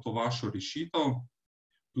rekel, to vašo rešitev.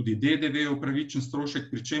 Tudi DDV je upravičen strošek,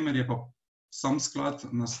 pri čemer je pa sam sklad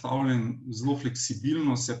nastavljen zelo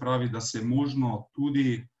fleksibilno, se pravi, da se možno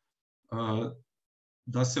tudi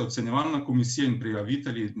da se ocenjevalna komisija in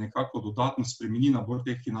prijavitelji nekako dodatno spremeni nabor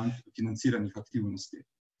teh financiranih aktivnosti.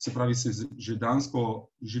 Se pravi, se že dejansko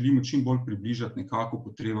želimo čim bolj približati nekako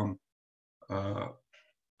potrebam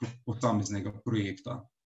posameznega projekta.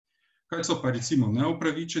 Kaj so pa recimo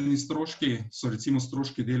neupravičeni stroški? So recimo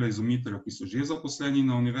stroški dela izumiteljev, ki so že zaposleni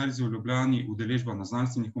na Univerzi v Ljubljani, udeležba na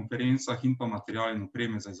znanstvenih konferencah in pa material in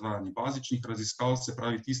opreme za izvajanje bazičnih raziskav, se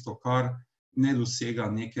pravi tisto, kar ne dosega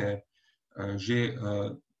neke že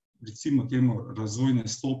recimo temu razvojne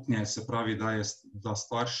stopnje, se pravi, da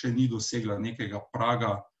stvar še ni dosegla nekega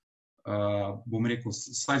praga, bom rekel,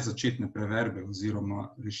 vsaj začetne preverbe oziroma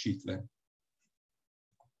rešitve.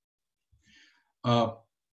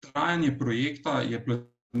 Trajanje projekta je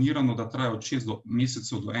planirano, da traja od 6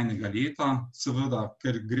 mesecev do 1 leta. Seveda,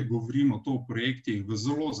 ker govorimo to o projektih v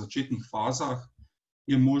zelo začetnih fazah,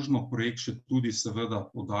 je možno projekt še tudi seveda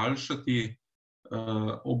podaljšati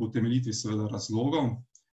ob utemeljitvi seveda razlogov,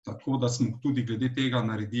 tako da smo tudi glede tega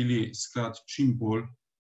naredili sklad čim bolj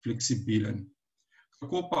fleksibilen.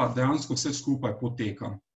 Kako pa dejansko vse skupaj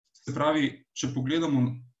poteka? Se pravi, če pogledamo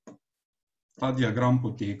ta diagram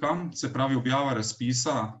poteka, se pravi, objava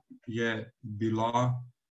razpisa je bila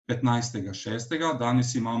 15.6.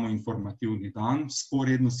 Danes imamo informativni dan,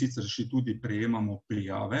 vzporedno sicer še tudi prejemamo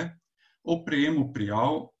prijave. O prejemu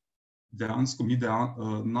prijav dejansko mi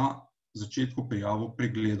na začetku prijavo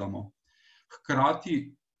pregledamo.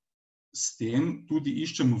 Hkrati s tem tudi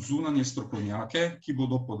iščemo zunanje strokovnjake, ki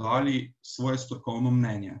bodo podali svoje strokovno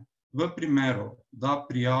mnenje. V primeru, da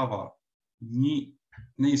prijava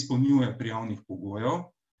ne izpolnjuje prijavnih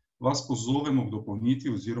pogojev, vas pozovemo k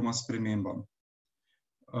dopolnitvi oziroma spremembam.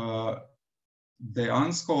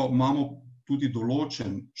 Dejansko imamo tudi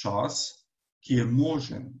določen čas, ki je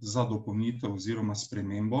možen za dopolnitev oziroma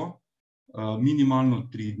spremembo, minimalno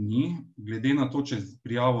 3 dni, glede na to, če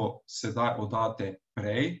prijavo sedaj oddate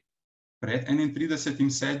pred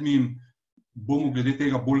 31.7., bomo glede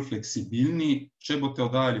tega bolj fleksibilni. Če boste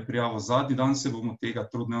oddajali prijavo zadnji dan, se bomo tega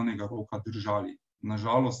trodnevnega roka držali.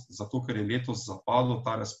 Nažalost, zato ker je letos zapadlo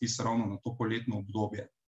ta razpis ravno na to poletno obdobje.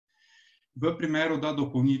 V primeru, da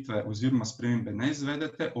dopolnitve oziroma spremembe ne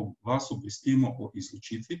izvedete, vas obvestimo o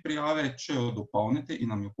izločitvi prijave. Če jo dopolnite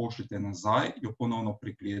in nam jo pošljete nazaj, jo ponovno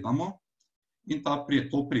pregledamo in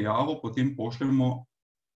to prijavo potem pošljemo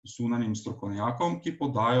zunanjim strokovnjakom, ki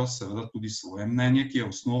podajo seveda tudi svoje mnenje, ki je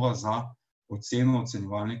osnova za oceno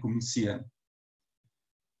ocenjevalne komisije.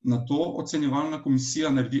 Nato ocenjevalna komisija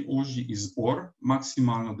naredi ožji izbor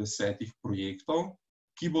maksimalno 10 projektov,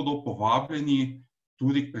 ki bodo povabljeni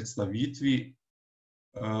tudi k predstavitvi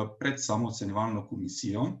pred samo ocenjevalno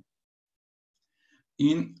komisijo.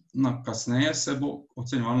 In kasneje se bo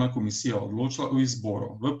ocenjevalna komisija odločila o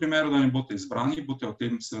izboru. V primeru, da ne boste izbrani, boste o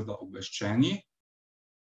tem seveda obveščeni.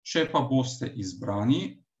 Če pa boste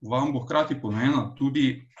izbrani, vam bo hkrati ponujen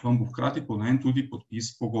tudi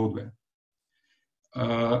podpis pogodbe.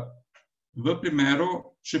 V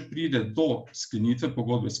primeru, če pride do sklenitve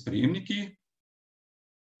pogodbe s prejemniki,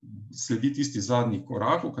 sledi tisti zadnji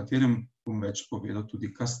korak, o katerem bom več povedal tudi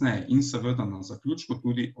kasneje, in seveda na zaključku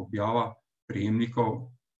tudi objava prejemnikov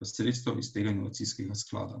sredstev iz tega inovacijskega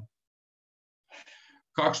sklada.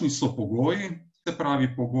 Kakšni so pogoji? Se pravi,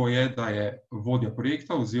 pogoj je, da je vodja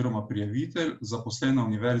projekta oziroma prijavitelj zaposlen na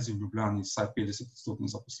Univerzi v Ljubljani vsaj 50%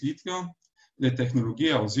 zaposlitvijo, da je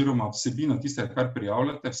tehnologija oziroma vsebina tistega, kar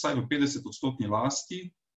prijavljate, vsaj v 50% lasti,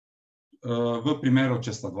 v primeru,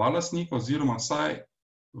 če sta 2 lastnika, oziroma vsaj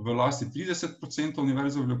v lasti 30%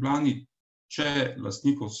 Univerze v Ljubljani, če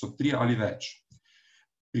lastnikov so 3 ali več.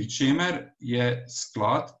 Pri čemer je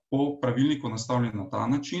sklad po pravilniku nastavljen na ta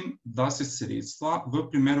način, da se sredstva v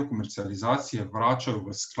primeru komercializacije vračajo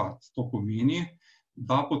v sklad. To pomeni,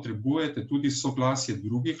 da potrebujete tudi soglasje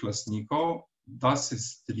drugih lastnikov, da se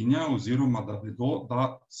strinjajo oziroma da vedo,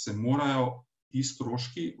 da se morajo ti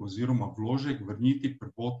stroški oziroma vložek vrniti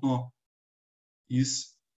prvotno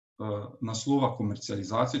iz naslova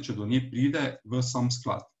komercializacije, če do nje pride, v sam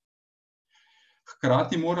sklad.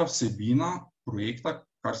 Hkrati mora vsebina projekta,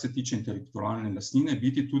 kar se tiče intelektualne lastnine,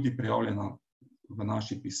 biti tudi prijavljena v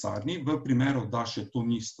naši pisarni. V primeru, da še to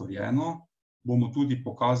ni storjeno, bomo tudi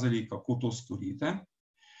pokazali, kako to storite.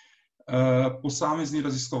 Posamezni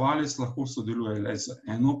raziskovalec lahko sodeluje le z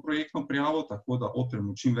eno projektno prijavo, tako da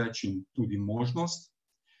odpremo čim več in tudi možnost.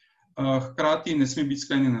 Hkrati ne sme biti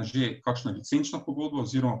sklenjena že kakšna licenčna pogodba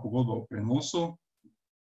oziroma pogodba o prenosu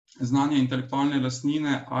znanja intelektualne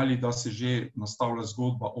lastnine ali da se že nastavlja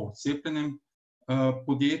zgodba o odcepljenem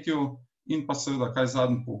podjetju in pa seveda, kaj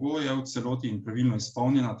zadnji pogoj je v celoti in pravilno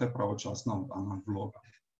izpolnjena ter pravočasna oddana vloga.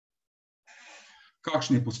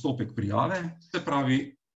 Kakšen je postopek prijave? Se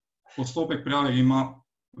pravi, postopek prijave ima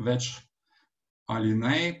več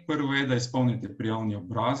alinej. Prvo je, da izpolnite prijavni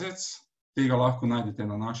obrazec. Tega lahko najdete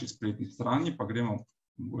na naši spletni strani, pa gremo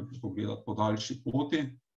pogledati po daljši poti.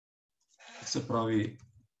 se pravi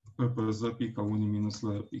ppz.uni-l.si.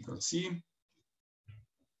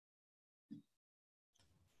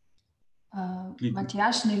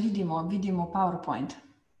 Matjaž, ne vidimo, vidimo PowerPoint.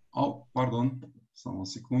 Pardon, samo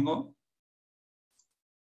sekundo.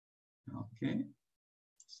 Ok,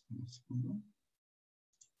 samo sekundo.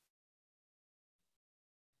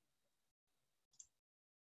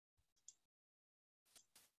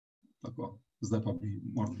 Tako, zdaj pa bi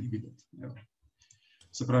morali videti.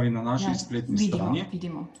 Se pravi, na naši spletni strani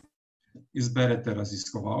izberete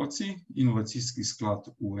raziskovalci, Inovacijski sklad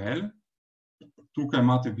UL. Tukaj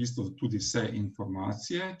imate v bistvu tudi vse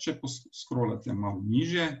informacije. Če poskrolate malo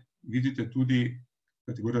nižje, vidite tudi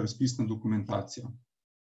kategorijo razpisna dokumentacija.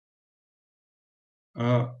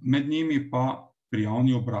 Med njimi pa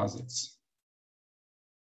prijavni obrazec.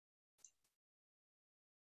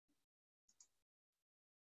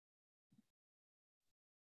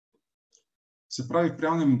 Se pravi, v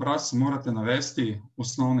prijavnem obrazcu morate navesti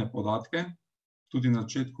osnovne podatke, tudi na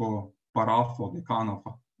začetku parafo dekana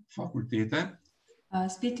fakultete.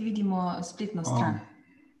 Spet vidimo spletno stran.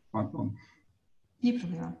 Pardon. Ni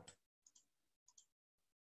problema.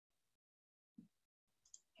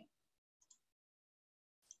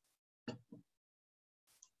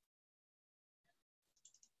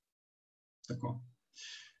 Tako.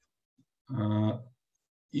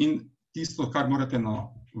 In tisto, kar morate na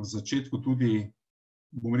začetku tudi,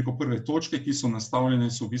 bom rekel, prve točke, ki so nastavljene,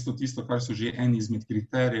 so v bistvu tisto, kar so že eni izmed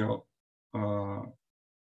kriterijev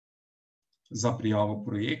za prijavo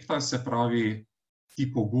projekta, se pravi,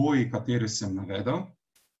 ti pogoji, katere sem navedel.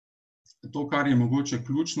 To, kar je mogoče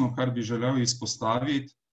ključno, kar bi želel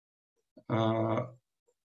izpostaviti,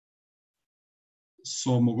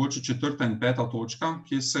 so mogoče 4. in 5. točka,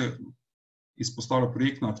 kjer se izpostavlja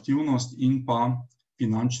projektna aktivnost in pa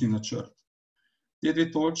finančni načrt. Te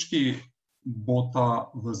dve točki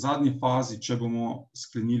bosta v zadnji fazi, če bomo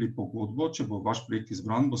sklenili pogodbo, če bo vaš projekt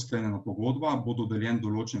izbran, bo sklenjena pogodba, bo dodeljen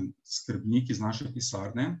določen skrbnik iz naše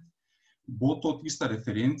pisarne. Bo to tista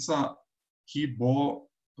referenca, ki bo,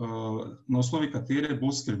 na osnovi katere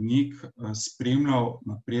bo skrbnik spremljal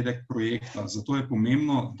napredek projekta. Zato je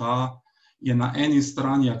pomembno, da je na eni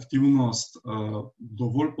strani aktivnost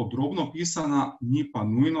dovolj podrobno pisana, ni pa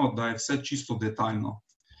nujno, da je vse čisto detaljno.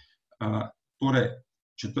 Torej,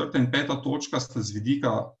 4. in 5. točka sta z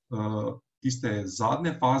vidika tiste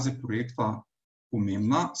zadnje faze projekta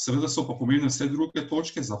pomembna, seveda so pa pomembne vse druge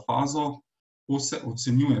točke za fazo, ko se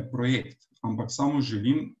ocenjuje projekt. Ampak samo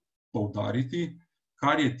želim poudariti,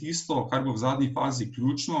 kar je tisto, kar bo v zadnji fazi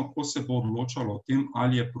ključno, ko se bo odločalo o tem,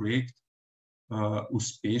 ali je projekt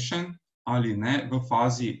uspešen ali ne v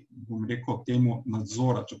fazi, bom rekel, temu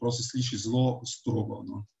nadzora, čeprav se sliši zelo strogo.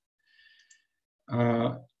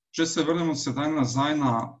 Če se vrnemo sedaj nazaj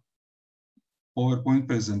na PowerPoint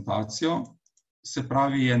prezentacijo, se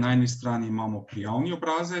pravi, na eni strani imamo prijavni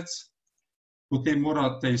obrazec, potem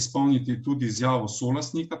morate izpolniti tudi izjavo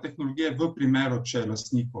solastnika tehnologije, v primeru, če je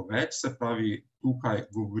lastnikov več, se pravi, tukaj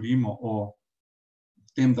govorimo o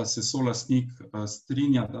tem, da se solastnik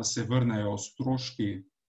strinja, da se vrnejo stroški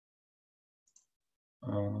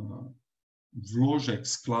vložek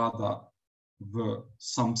sklada v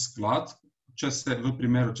sam sklad, v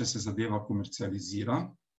primeru, če se zadeva komercializira.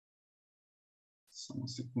 Samo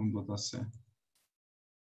sekundo, da se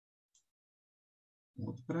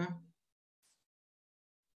odpre.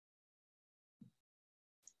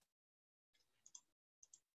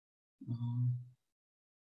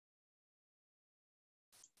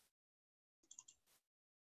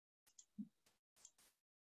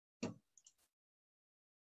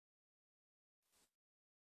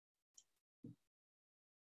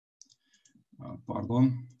 Pardon.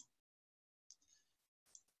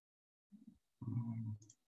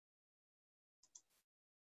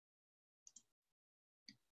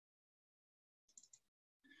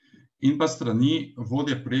 In pa strani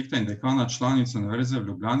vodje projekta in dekana članice Univerze v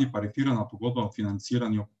Ljubljani parafirana pogodba o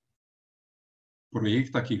financiranju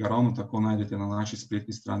projekta, ki ga ravno tako najdete na naši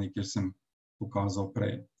spletni strani, kjer sem pokazal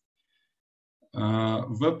prej.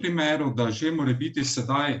 V primeru, da že morebiti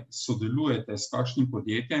sedaj sodelujete s kakšnim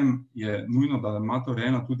podjetjem, je nujno, da imate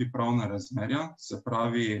urejena tudi pravna razmerja, se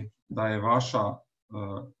pravi, da je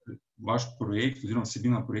vaš projekt oziroma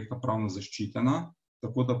vsebina projekta pravno zaščitena,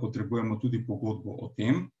 tako da potrebujemo tudi pogodbo o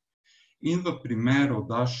tem. In v primeru,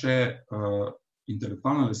 da še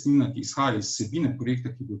intelektualna lastnina, ki izhaja iz vsebine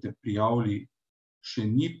projekta, ki boste prijavili, še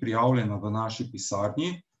ni prijavljena v naši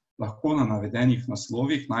pisarni, lahko na navedenih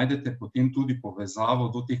naslovih najdete potem tudi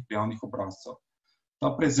povezavo do teh prijavnih obrazcev. Ta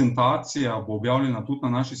prezentacija bo objavljena tudi na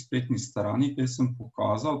naši spletni strani, kjer sem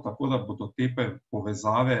pokazal, tako da bodo te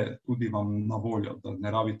povezave tudi vam na voljo, da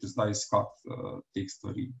ne rabite zdaj iskati teh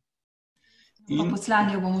stvari.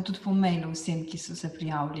 Poslali jo bomo tudi po mailu vsem, ki so se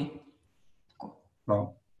prijavili. Prav.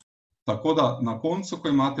 Tako da na koncu, ko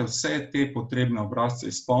imate vse te potrebne obrazce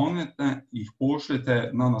izpolnjene, jih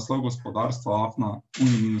pošljete na naslov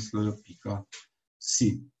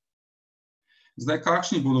gospodarstvo@uni-sl.si. Zdaj,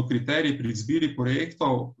 kakšni bodo kriteriji pri izbiri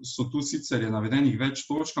projektov, so tu sicer je navedenih več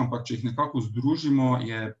točk, ampak če jih nekako združimo,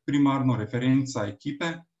 je primarno referenca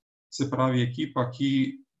ekipe, se pravi ekipa,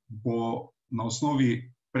 ki bo na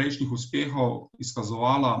osnovi prejšnjih uspehov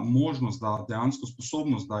izkazovala možnost, da dejansko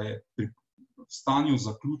sposobnost, da je pri stanju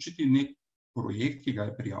zaključiti nek projekt, ki ga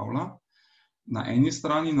je prijavila. Na eni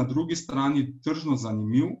strani, na drugi strani tržno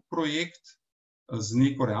zanimiv projekt z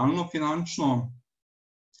neko realnim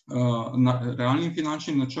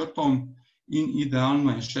finančnim načrtom in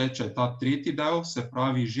idealno je še, če je ta tretji del, se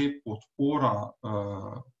pravi že podpora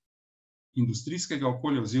industrijskega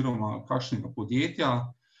okolja oziroma kakšnega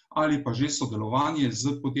podjetja ali pa že sodelovanje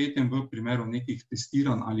z podjetjem v primeru nekih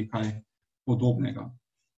testiranj ali kaj podobnega.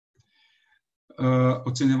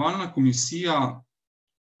 Ocenjevalna komisija,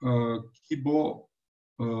 ki bo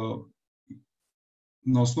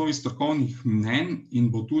na osnovi strokovnih mnenj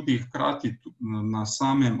in bo tudi hkrati na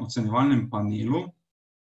samem ocenjevalnem panelu,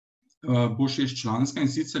 bo 6-članska, in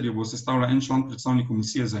sicer jo bo sestavljal en član predstavnik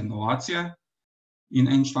komisije za inovacije in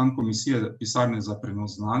en član komisije pisarne za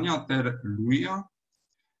prenos znanja ter LUIA.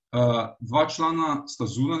 2 člana sta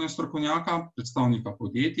zunanja strokovnjaka, predstavnika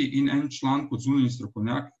podjetij in en član kot zunanji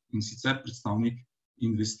strokovnjak in sicer predstavnik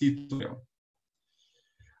investitorjev.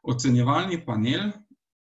 Ocenjevalni panel,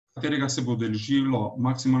 katerega se bo udeležilo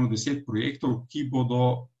maksimalno 10 projektov, ki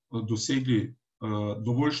bodo dosegli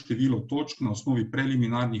dovolj število točk na osnovi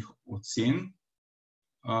preliminarnih ocen,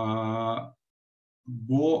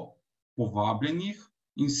 bo povabljenih,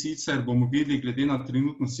 in sicer bomo videli glede na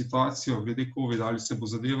trenutno situacijo, glede COVID, ali se bo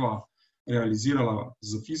zadeva realizirala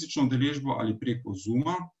z fizično udeležbo ali preko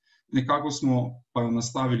Zooma. Nekako smo pa jo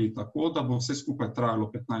nastavili tako, da bo vse skupaj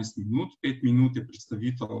trajalo 15 minut, 5 minut je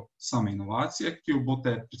predstavitev same inovacije, ki jo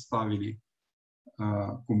boste predstavili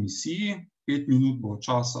komisiji, 5 minut bo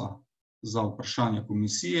časa za vprašanje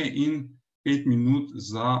komisije in 5 minut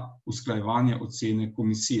za usklajevanje ocene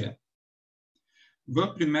komisije.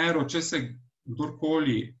 V primeru, če se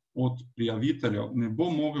kdorkoli od prijaviteljev ne bo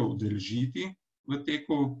mogel udeležiti v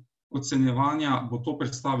teku ocenjevanja, bo to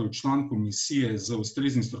predstavil član komisije z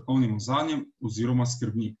ustreznim strokovnim ozadjem oziroma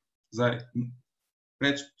skrbnik. Zdaj,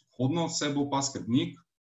 predhodno se bo pa skrbnik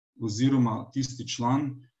oziroma tisti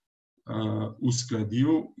član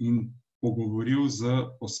uskladil in pogovoril z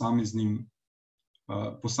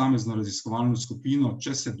posamezno raziskovalno skupino,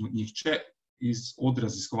 če se nihče od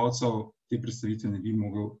raziskovalcev te predstavitve ne bi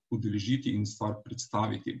mogel udeležiti in stvar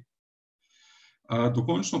predstaviti.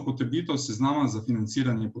 Dokončno potrditev seznama za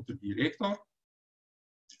financiranje potrdi rektor,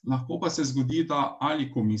 lahko pa se zgodi, da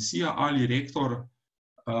ali komisija ali rektor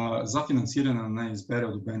za financiranje ne izbere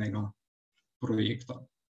odobrenega projekta.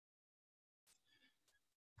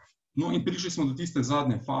 No in prišli smo do tiste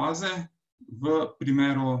zadnje faze, v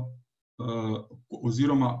primeru,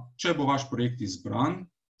 oziroma če bo vaš projekt izbran,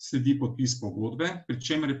 sledi podpis pogodbe, pri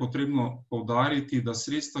čemer je potrebno poudariti, da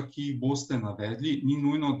sredstva, ki jih boste navedli, ni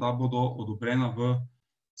nujno, da bodo odobrena v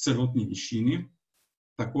celotni višini,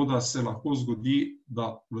 tako da se lahko zgodi,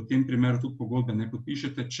 da v tem primeru tudi pogodbe ne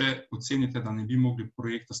podpišete, če ocenite, da ne bi mogli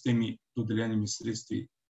projekta s temi dodeljenimi sredstvi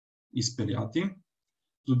izpeljati.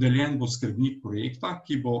 Dodeljen bo skrbnik projekta,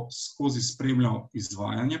 ki bo skozi spremljal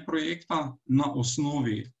izvajanje projekta na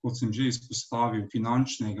osnovi, kot sem že izpostavil,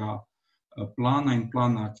 finančnega plana in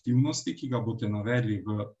plana aktivnosti, ki ga boste navedli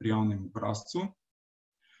v prijavnem obrazcu.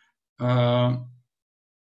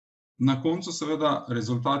 Na koncu seveda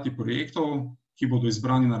rezultati projektov, ki bodo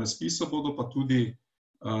izbrani na razpisu, bodo pa tudi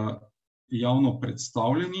javno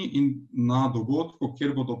predstavljeni in na dogodku,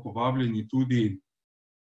 kjer bodo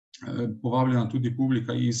povabljena tudi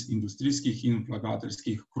publika iz industrijskih in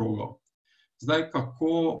vlagateljskih krogov. Zdaj,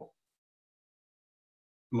 kako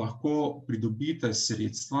lahko pridobite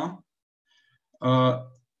sredstva?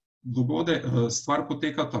 Stvar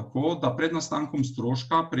poteka tako, da pred nastankom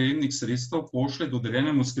stroška prejemnik sredstev pošlje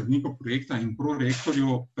dodeljenemu skrbniku projekta in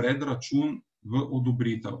prorektorju predračun v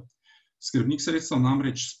odobritev. Skrbnik sredstev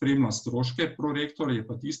namreč spremlja stroške, prorektor je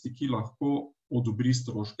pa tisti, ki lahko odobri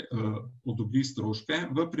stroške.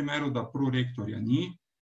 V primeru, da prorektorja ni,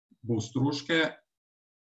 bo stroške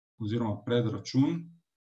oziroma predračun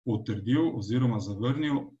potrdil oziroma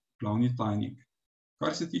zavrnil glavni tajnik.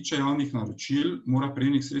 Kar se tiče javnih naročil, mora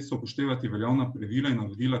prejemnik sredstev upoštevati veljavna pravila in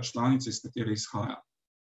navodila članice, iz katere izhaja.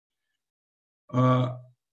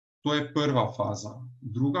 To je prva faza.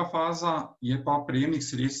 Druga faza je pa prejemnik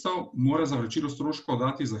sredstev mora za vračilo stroškov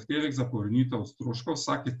dati zahtevek za povrnitev stroškov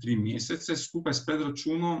vsake 3 mesece skupaj s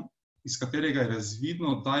predračunom, iz katerega je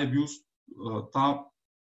razvidno, da je bil ta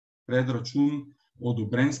predračun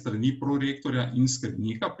odobren s strani prorektorja in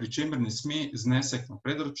skrbnika, pri čemer ne sme znesek na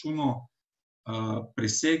predračunu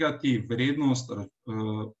presegati vrednost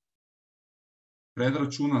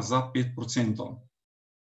predračuna za 5%.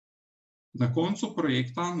 Na koncu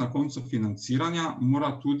projekta, na koncu financiranja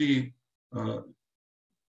mora tudi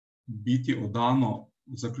biti oddano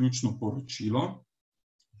zaključno poročilo,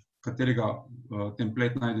 katerega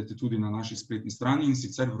templet najdete tudi na naši spletni strani in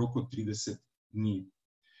sicer v roku 30 dni.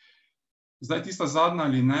 Zdaj, tista zadnja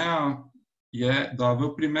alineja je, da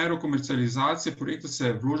v primeru komercializacije projekta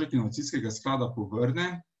se vložek Inovacijskega sklada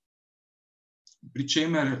povrne, pri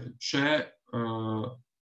čemer, če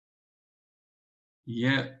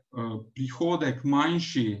je prihodek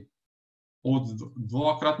manjši od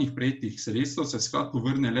dvakratnih prejetih sredstev, se sklad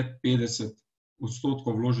povrne le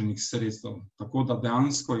 50% vloženih sredstev. Tako da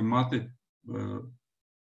dejansko imate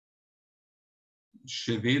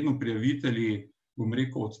še vedno prijavitelji, bom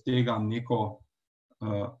rekel, od tega neko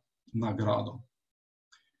nagrado.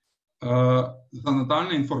 Za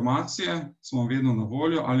nadaljne informacije smo vedno na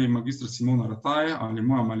voljo, ali magistra Simona Rataj ali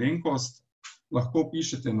moja malenkost, lahko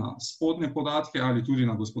pišete na spodnje podatke ali tudi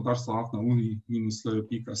na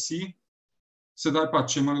gospodarstvo@uni-sl.si. Sedaj pa,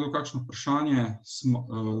 če ima kdo kakšno vprašanje,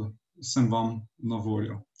 sem vam na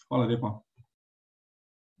voljo. Hvala lepa.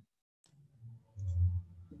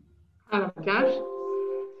 Hvala, Matjaž.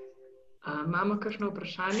 Imamo kakšno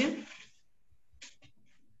vprašanje?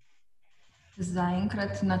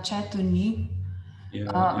 Zaenkrat na chatu ni.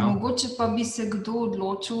 Mogoče pa bi se kdo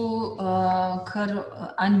odločil kar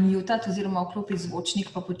unmutati oziroma vklopiti zvočnik,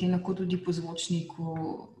 pa potem lahko tudi po zvočniku,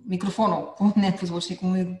 mikrofonu, ne po zvočniku,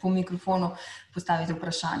 po mikrofonu postaviti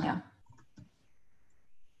vprašanja.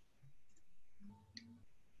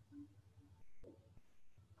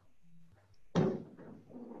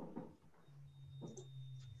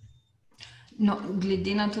 No,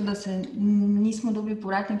 glede na to, da se nismo dobili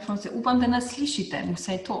povratne informacije, upam, da nas slišite,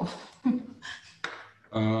 vse to.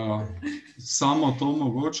 Samo to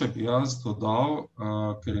mogoče bi jaz dodal,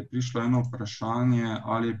 ker je prišlo eno vprašanje,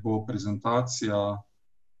 ali bo prezentacija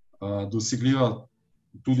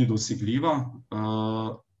tudi dosegljiva.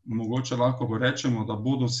 Mogoče lahko rečemo, da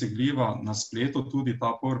bo dosegljiva na spletu tudi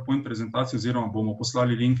ta PowerPoint prezentacija, oziroma bomo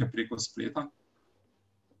poslali linke preko spleta.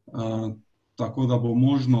 Tako da bo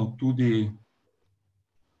možno tudi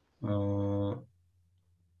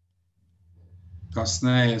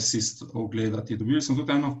kasneje si ogledati. Dobili smo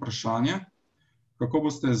tudi eno vprašanje, kako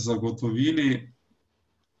boste zagotovili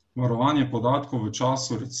varovanje podatkov v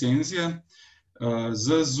času recenzije.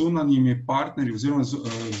 Z zunanjimi partnerji oziroma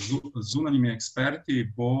zunanjimi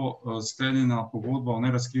eksperti bo sklenjena pogodba o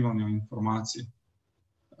nerazkrivanju informacij.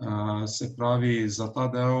 Se pravi, za ta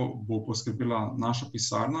del bo poskrbela naša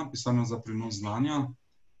pisarna za prenos znanja.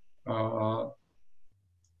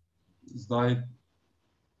 Zdaj,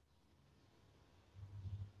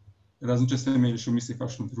 razen če ste imeli še v mislih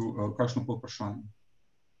kakšno podvprašanje.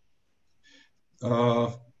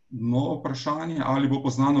 Novo vprašanje, ali bo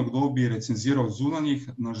poznano, kdo bi recenziral zunanjih?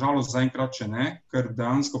 Nažalost, zaenkrat še ne, ker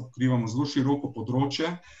dejansko pokrivamo zelo široko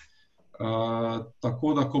področje.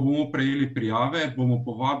 Tako da, ko bomo prejeli prijave, bomo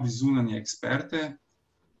povabili zunanje eksperte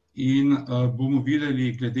in bomo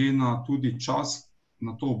videli, glede na tudi čas,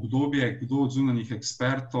 na to obdobje, kdo od zunanjih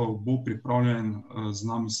ekspertov bo pripravljen z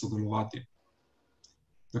nami sodelovati.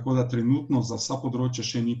 Tako da trenutno za vsa področja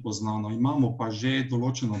še ni poznano. Imamo pa že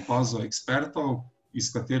določeno bazo ekspertov, iz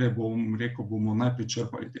katere bomo najprej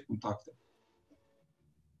črpali te kontakte.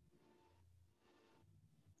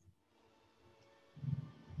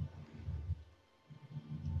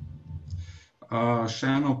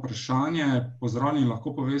 Še eno vprašanje. Pozdravljeni,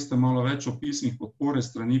 lahko poveste malo več o pismih podpore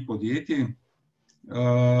strani podjetij?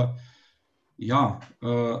 Ja,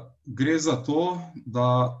 gre za to,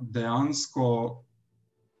 da dejansko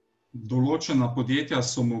določena podjetja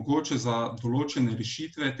so mogoče za določene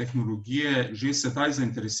rešitve, tehnologije že sedaj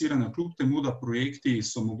zainteresirane, kljub temu, da projekti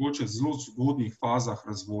so mogoče v zelo zgodnjih fazah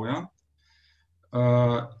razvoja.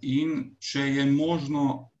 In če je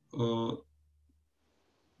možno,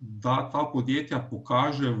 da ta podjetja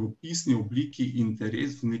pokaže v pisni obliki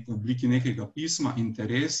interes, v obliki nekega pisma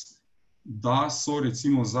interes, da so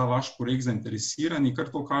recimo za vaš projekt zainteresirani,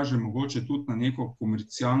 kar to kaže mogoče tudi na neko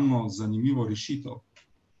komercialno zanimivo rešitev.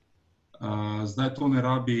 Zdaj to ne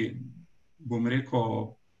rabi bom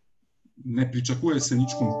rekel, ne pričakuje se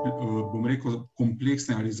nič, bom rekel,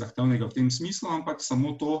 kompleksnega ali zahtevnega v tem smislu, ampak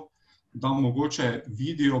samo to, da mogoče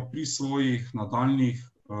vidijo pri svojih nadaljnjih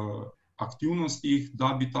aktivnostih,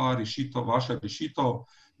 da bi ta rešitev, vaša rešitev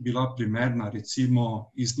bila primerna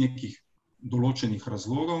recimo iz nekih določenih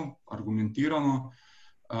razlogov, argumentirano,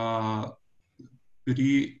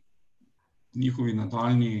 pri njihovi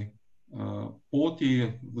nadaljnji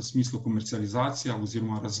poti v smislu komercializacije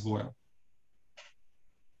oziroma razvoja.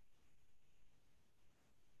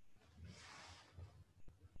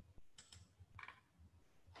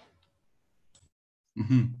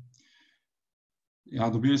 Ja,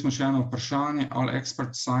 dobili smo še eno vprašanje. All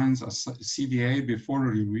experts signs a CDA before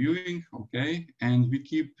reviewing, okay, and we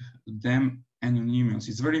keep them anonymous.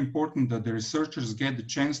 It's very important that the researchers get the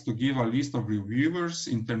chance to give a list of reviewers,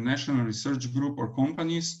 international research group or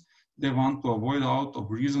companies they want to avoid out of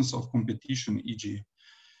reasons of competition, e.g.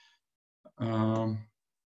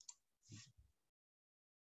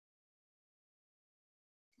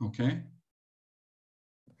 Okay.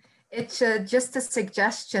 It's just a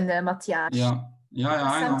suggestion, Matthias. Yeah,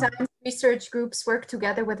 I know. Sometimes research groups work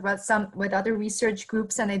together with other research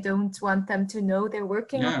groups, and I don't want them to know they're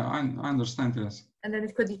working. Yeah, I understand this. And then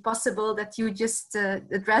it could be possible that you just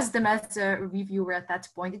address them as a reviewer at that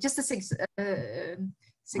point. It's just a suggestion.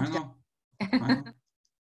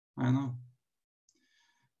 I know.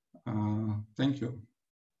 Thank you.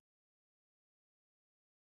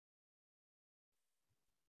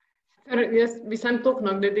 Jaz bi samo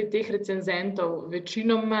toliko glede teh recenzentov.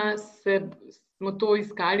 Večinoma smo to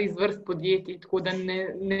iskali iz vrst podjetij, tako da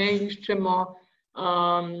ne iščemo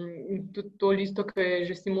tudi to listo, ki je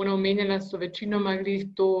že Simona omenjala, so večinoma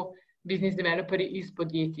to business developerji iz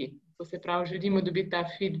podjetij. To se pravi, želimo dobiti ta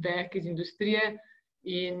feedback iz industrije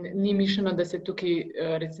in ni mišljeno, da se tukaj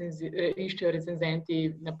iščejo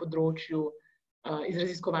recenzenti na področju iz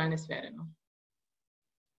raziskovalne sfere.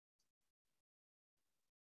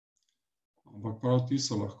 Ampak prav ti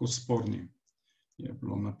so lahko sporni, je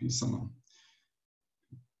bilo napisano.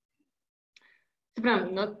 Se pravi,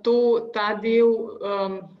 ta del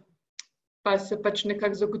pa se pač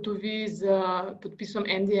nekako zagotovi z podpisom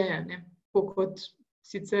NDA, kot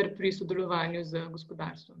sicer pri sodelovanju z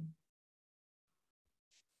gospodarstvom.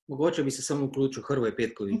 Mogoče bi se samo vključil, Hrvoje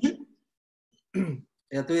Petkovič.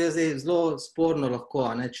 Ja, to je zdaj zelo sporno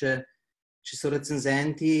lahko, če so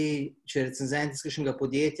recenzenti, iz kakšnega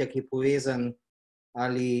podjetja, ki je povezan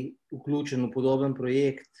ali vključen v podoben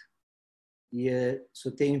projekt,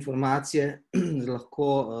 so te informacije lahko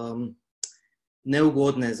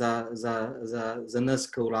neugodne za nas,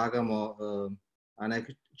 ki vlagamo.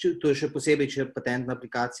 To je še posebej, če patentna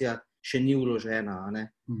aplikacija še ni vložena.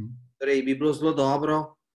 Torej, bi bilo zelo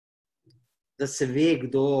dobro, da se ve,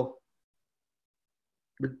 kdo,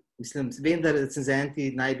 vem, da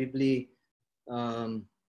recenzenti naj bi bili,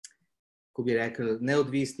 ko bi rekli,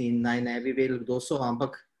 neodvisni in naj ne bi vedeli, kdo so,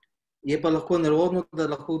 ampak je pa lahko nerodno, da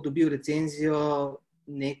lahko dobil recenzijo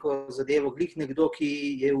neko zadevo, glih nekdo, ki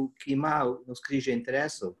ima navzkrižje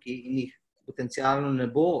interesov, ki jih potencialno ne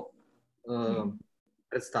bo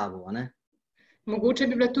predstavil. Mogoče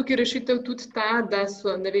bi bila tukaj rešitev tudi ta, da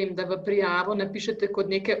da v prijavo napišete kot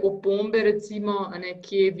neke opombe, recimo,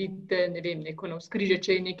 kje vidite, neko navzkrižje,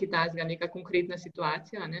 če je nekaj takega, neka konkretna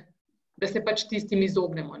situacija, da se pač tistim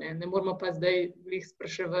izognemo. Ne moramo pa zdaj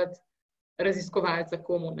spraševati raziskovalca,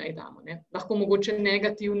 komu naj damo. Lahko mogoče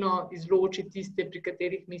negativno izloči tiste, pri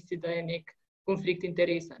katerih misli, da je nek konflikt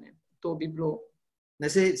interesa. To bi bilo.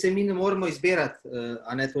 Se mi ne moramo izbirati,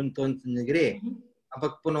 to ne gre.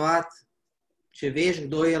 Ampak ponovadi, če veš,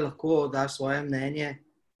 kdo je, lahko daš svoje mnenje,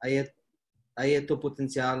 a je to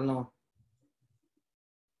potencialno.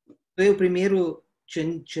 To je v primeru,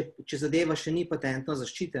 če zadeva še ni patentno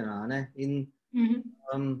zaščitena. In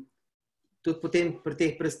tudi potem pri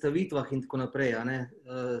teh predstavitvah in tako naprej,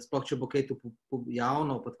 sploh če bo kaj to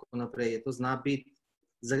javno, pa tako naprej, to zna biti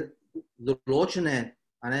za določene,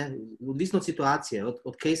 odvisno od situacije,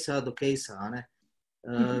 od case-a do case-a,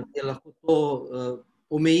 je lahko to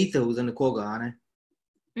omejitev za nekoga.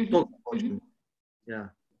 To hočem. Ja.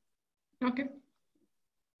 Ok.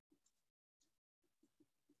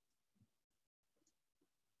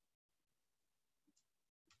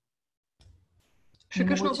 Še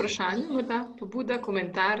kakšno vprašanje, morda pobuda,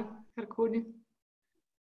 komentar, karkoli?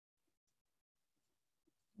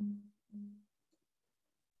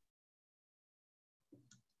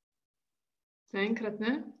 Zaenkrat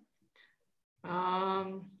ne?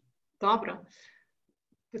 Dobro.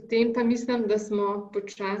 Potem pa mislim, da smo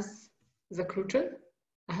počasi zaključili.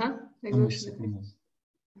 Aha, nekdo še nekaj.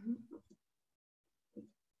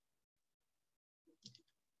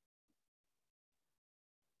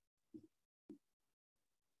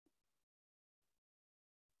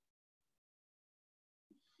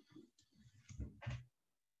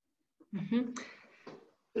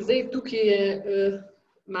 Zdaj, tukaj je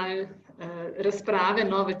malo razprave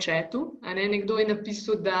v chatu. Nekdo je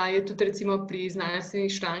napisal, da je tudi recimo pri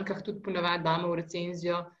znanstvenih člankah tudi ponavadi damo v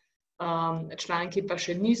recenzijo, članki pa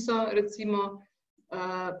še niso recimo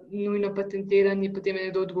nujno patentirani. Potem je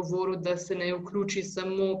nekdo odgovoril, da se ne vključi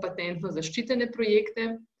samo patentno zaščitene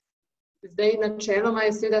projekte. Zdaj, načeloma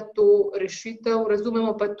je seveda to rešitev,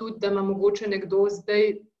 razumemo pa tudi, da ima mogoče nekdo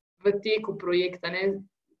zdaj v teku projekta,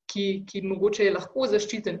 ki mogoče je lahko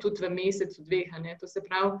zaščiten tudi v mesecu, dveh. To se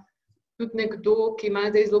pravi, tudi nekdo, ki ima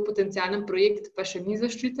zdaj zelo potencialen projekt, pa še ni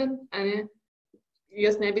zaščiten.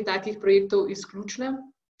 Jaz ne bi takih projektov izključila.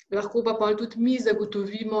 Lahko pa pol tudi mi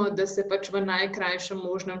zagotovimo, da se pač v najkrajšem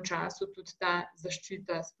možnem času tudi ta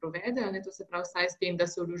zaščita sprovede. To se pravi vsaj s tem, da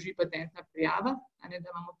se vloži patentna prijava, da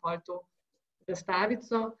imamo pol to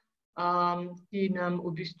zastavico, ki nam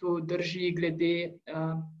v bistvu drži glede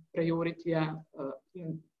prioritija,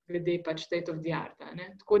 glede pač state of the art.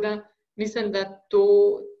 Tako da mislim, da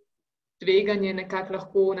to tveganje nekako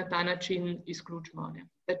lahko na ta način izključimo,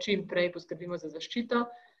 da čim prej poskrbimo za zaščito.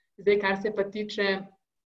 Zdaj, kar se pa tiče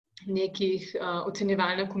nekih,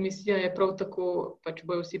 ocenjevalna komisija je prav tako, pač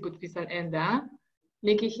bojo vsi podpisali NDA,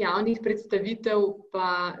 nekih javnih predstavitev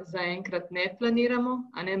pa zaenkrat ne planiramo,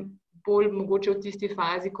 bolj mogoče v tisti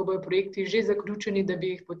fazi, ko bojo projekti že zaključeni, da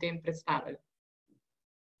bi jih potem predstavili.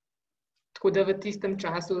 Tako da v tistem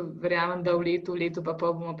času verjamem, da v letu pa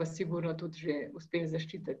bomo pa sigurno tudi že uspeli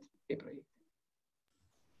zaščititi te projekte.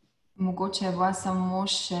 Mogoče je bila samo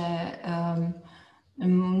še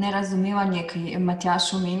nerazumevanje, ki je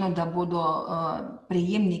Matjaž omenil, da bodo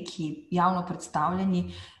prejemniki javno predstavljeni.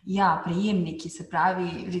 Ja, prejemniki, se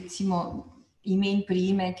pravi, recimo ime in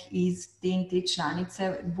priimek iz te in te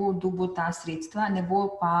članice bo dobil ta sredstva, ne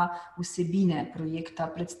bo pa vsebine projekta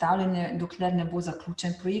predstavljene, dokler ne bo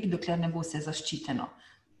zaključen projekt, dokler ne bo vse zaščiteno.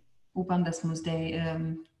 Upam, da smo zdaj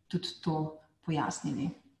tudi to pojasnili.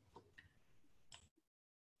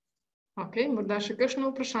 Ok, morda še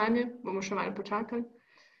kakšno vprašanje? Bomo še malo počakali.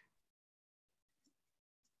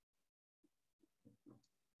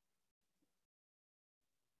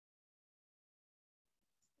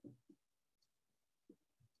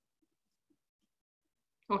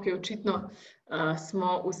 Ok, očitno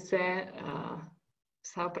smo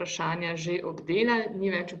vsa vprašanja že obdelali, ni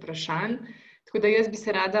več vprašanj. Tako da jaz bi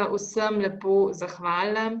se rada vsem lepo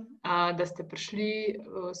zahvalila, da ste prišli.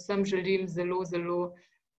 Vsem želim zelo, zelo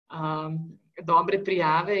dobre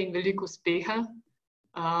prijave in veliko uspeha.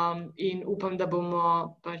 In upam, da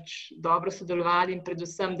bomo pač dobro sodelovali in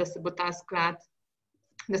predvsem, da se bo ta sklad,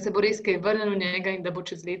 da se bo res kaj vrnilo v njega in da bo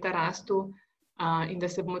čez leta rastel. In da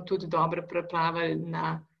se bomo tudi dobro pripravili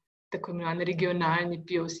na tako imenovan regionalni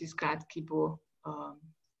POC sklad, ki bo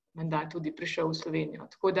menda tudi prišel v Slovenijo.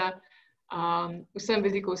 Tako da vsem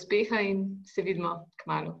veliko uspeha in se vidimo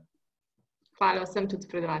kmalu. Hvala vsem tudi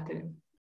predavateljem.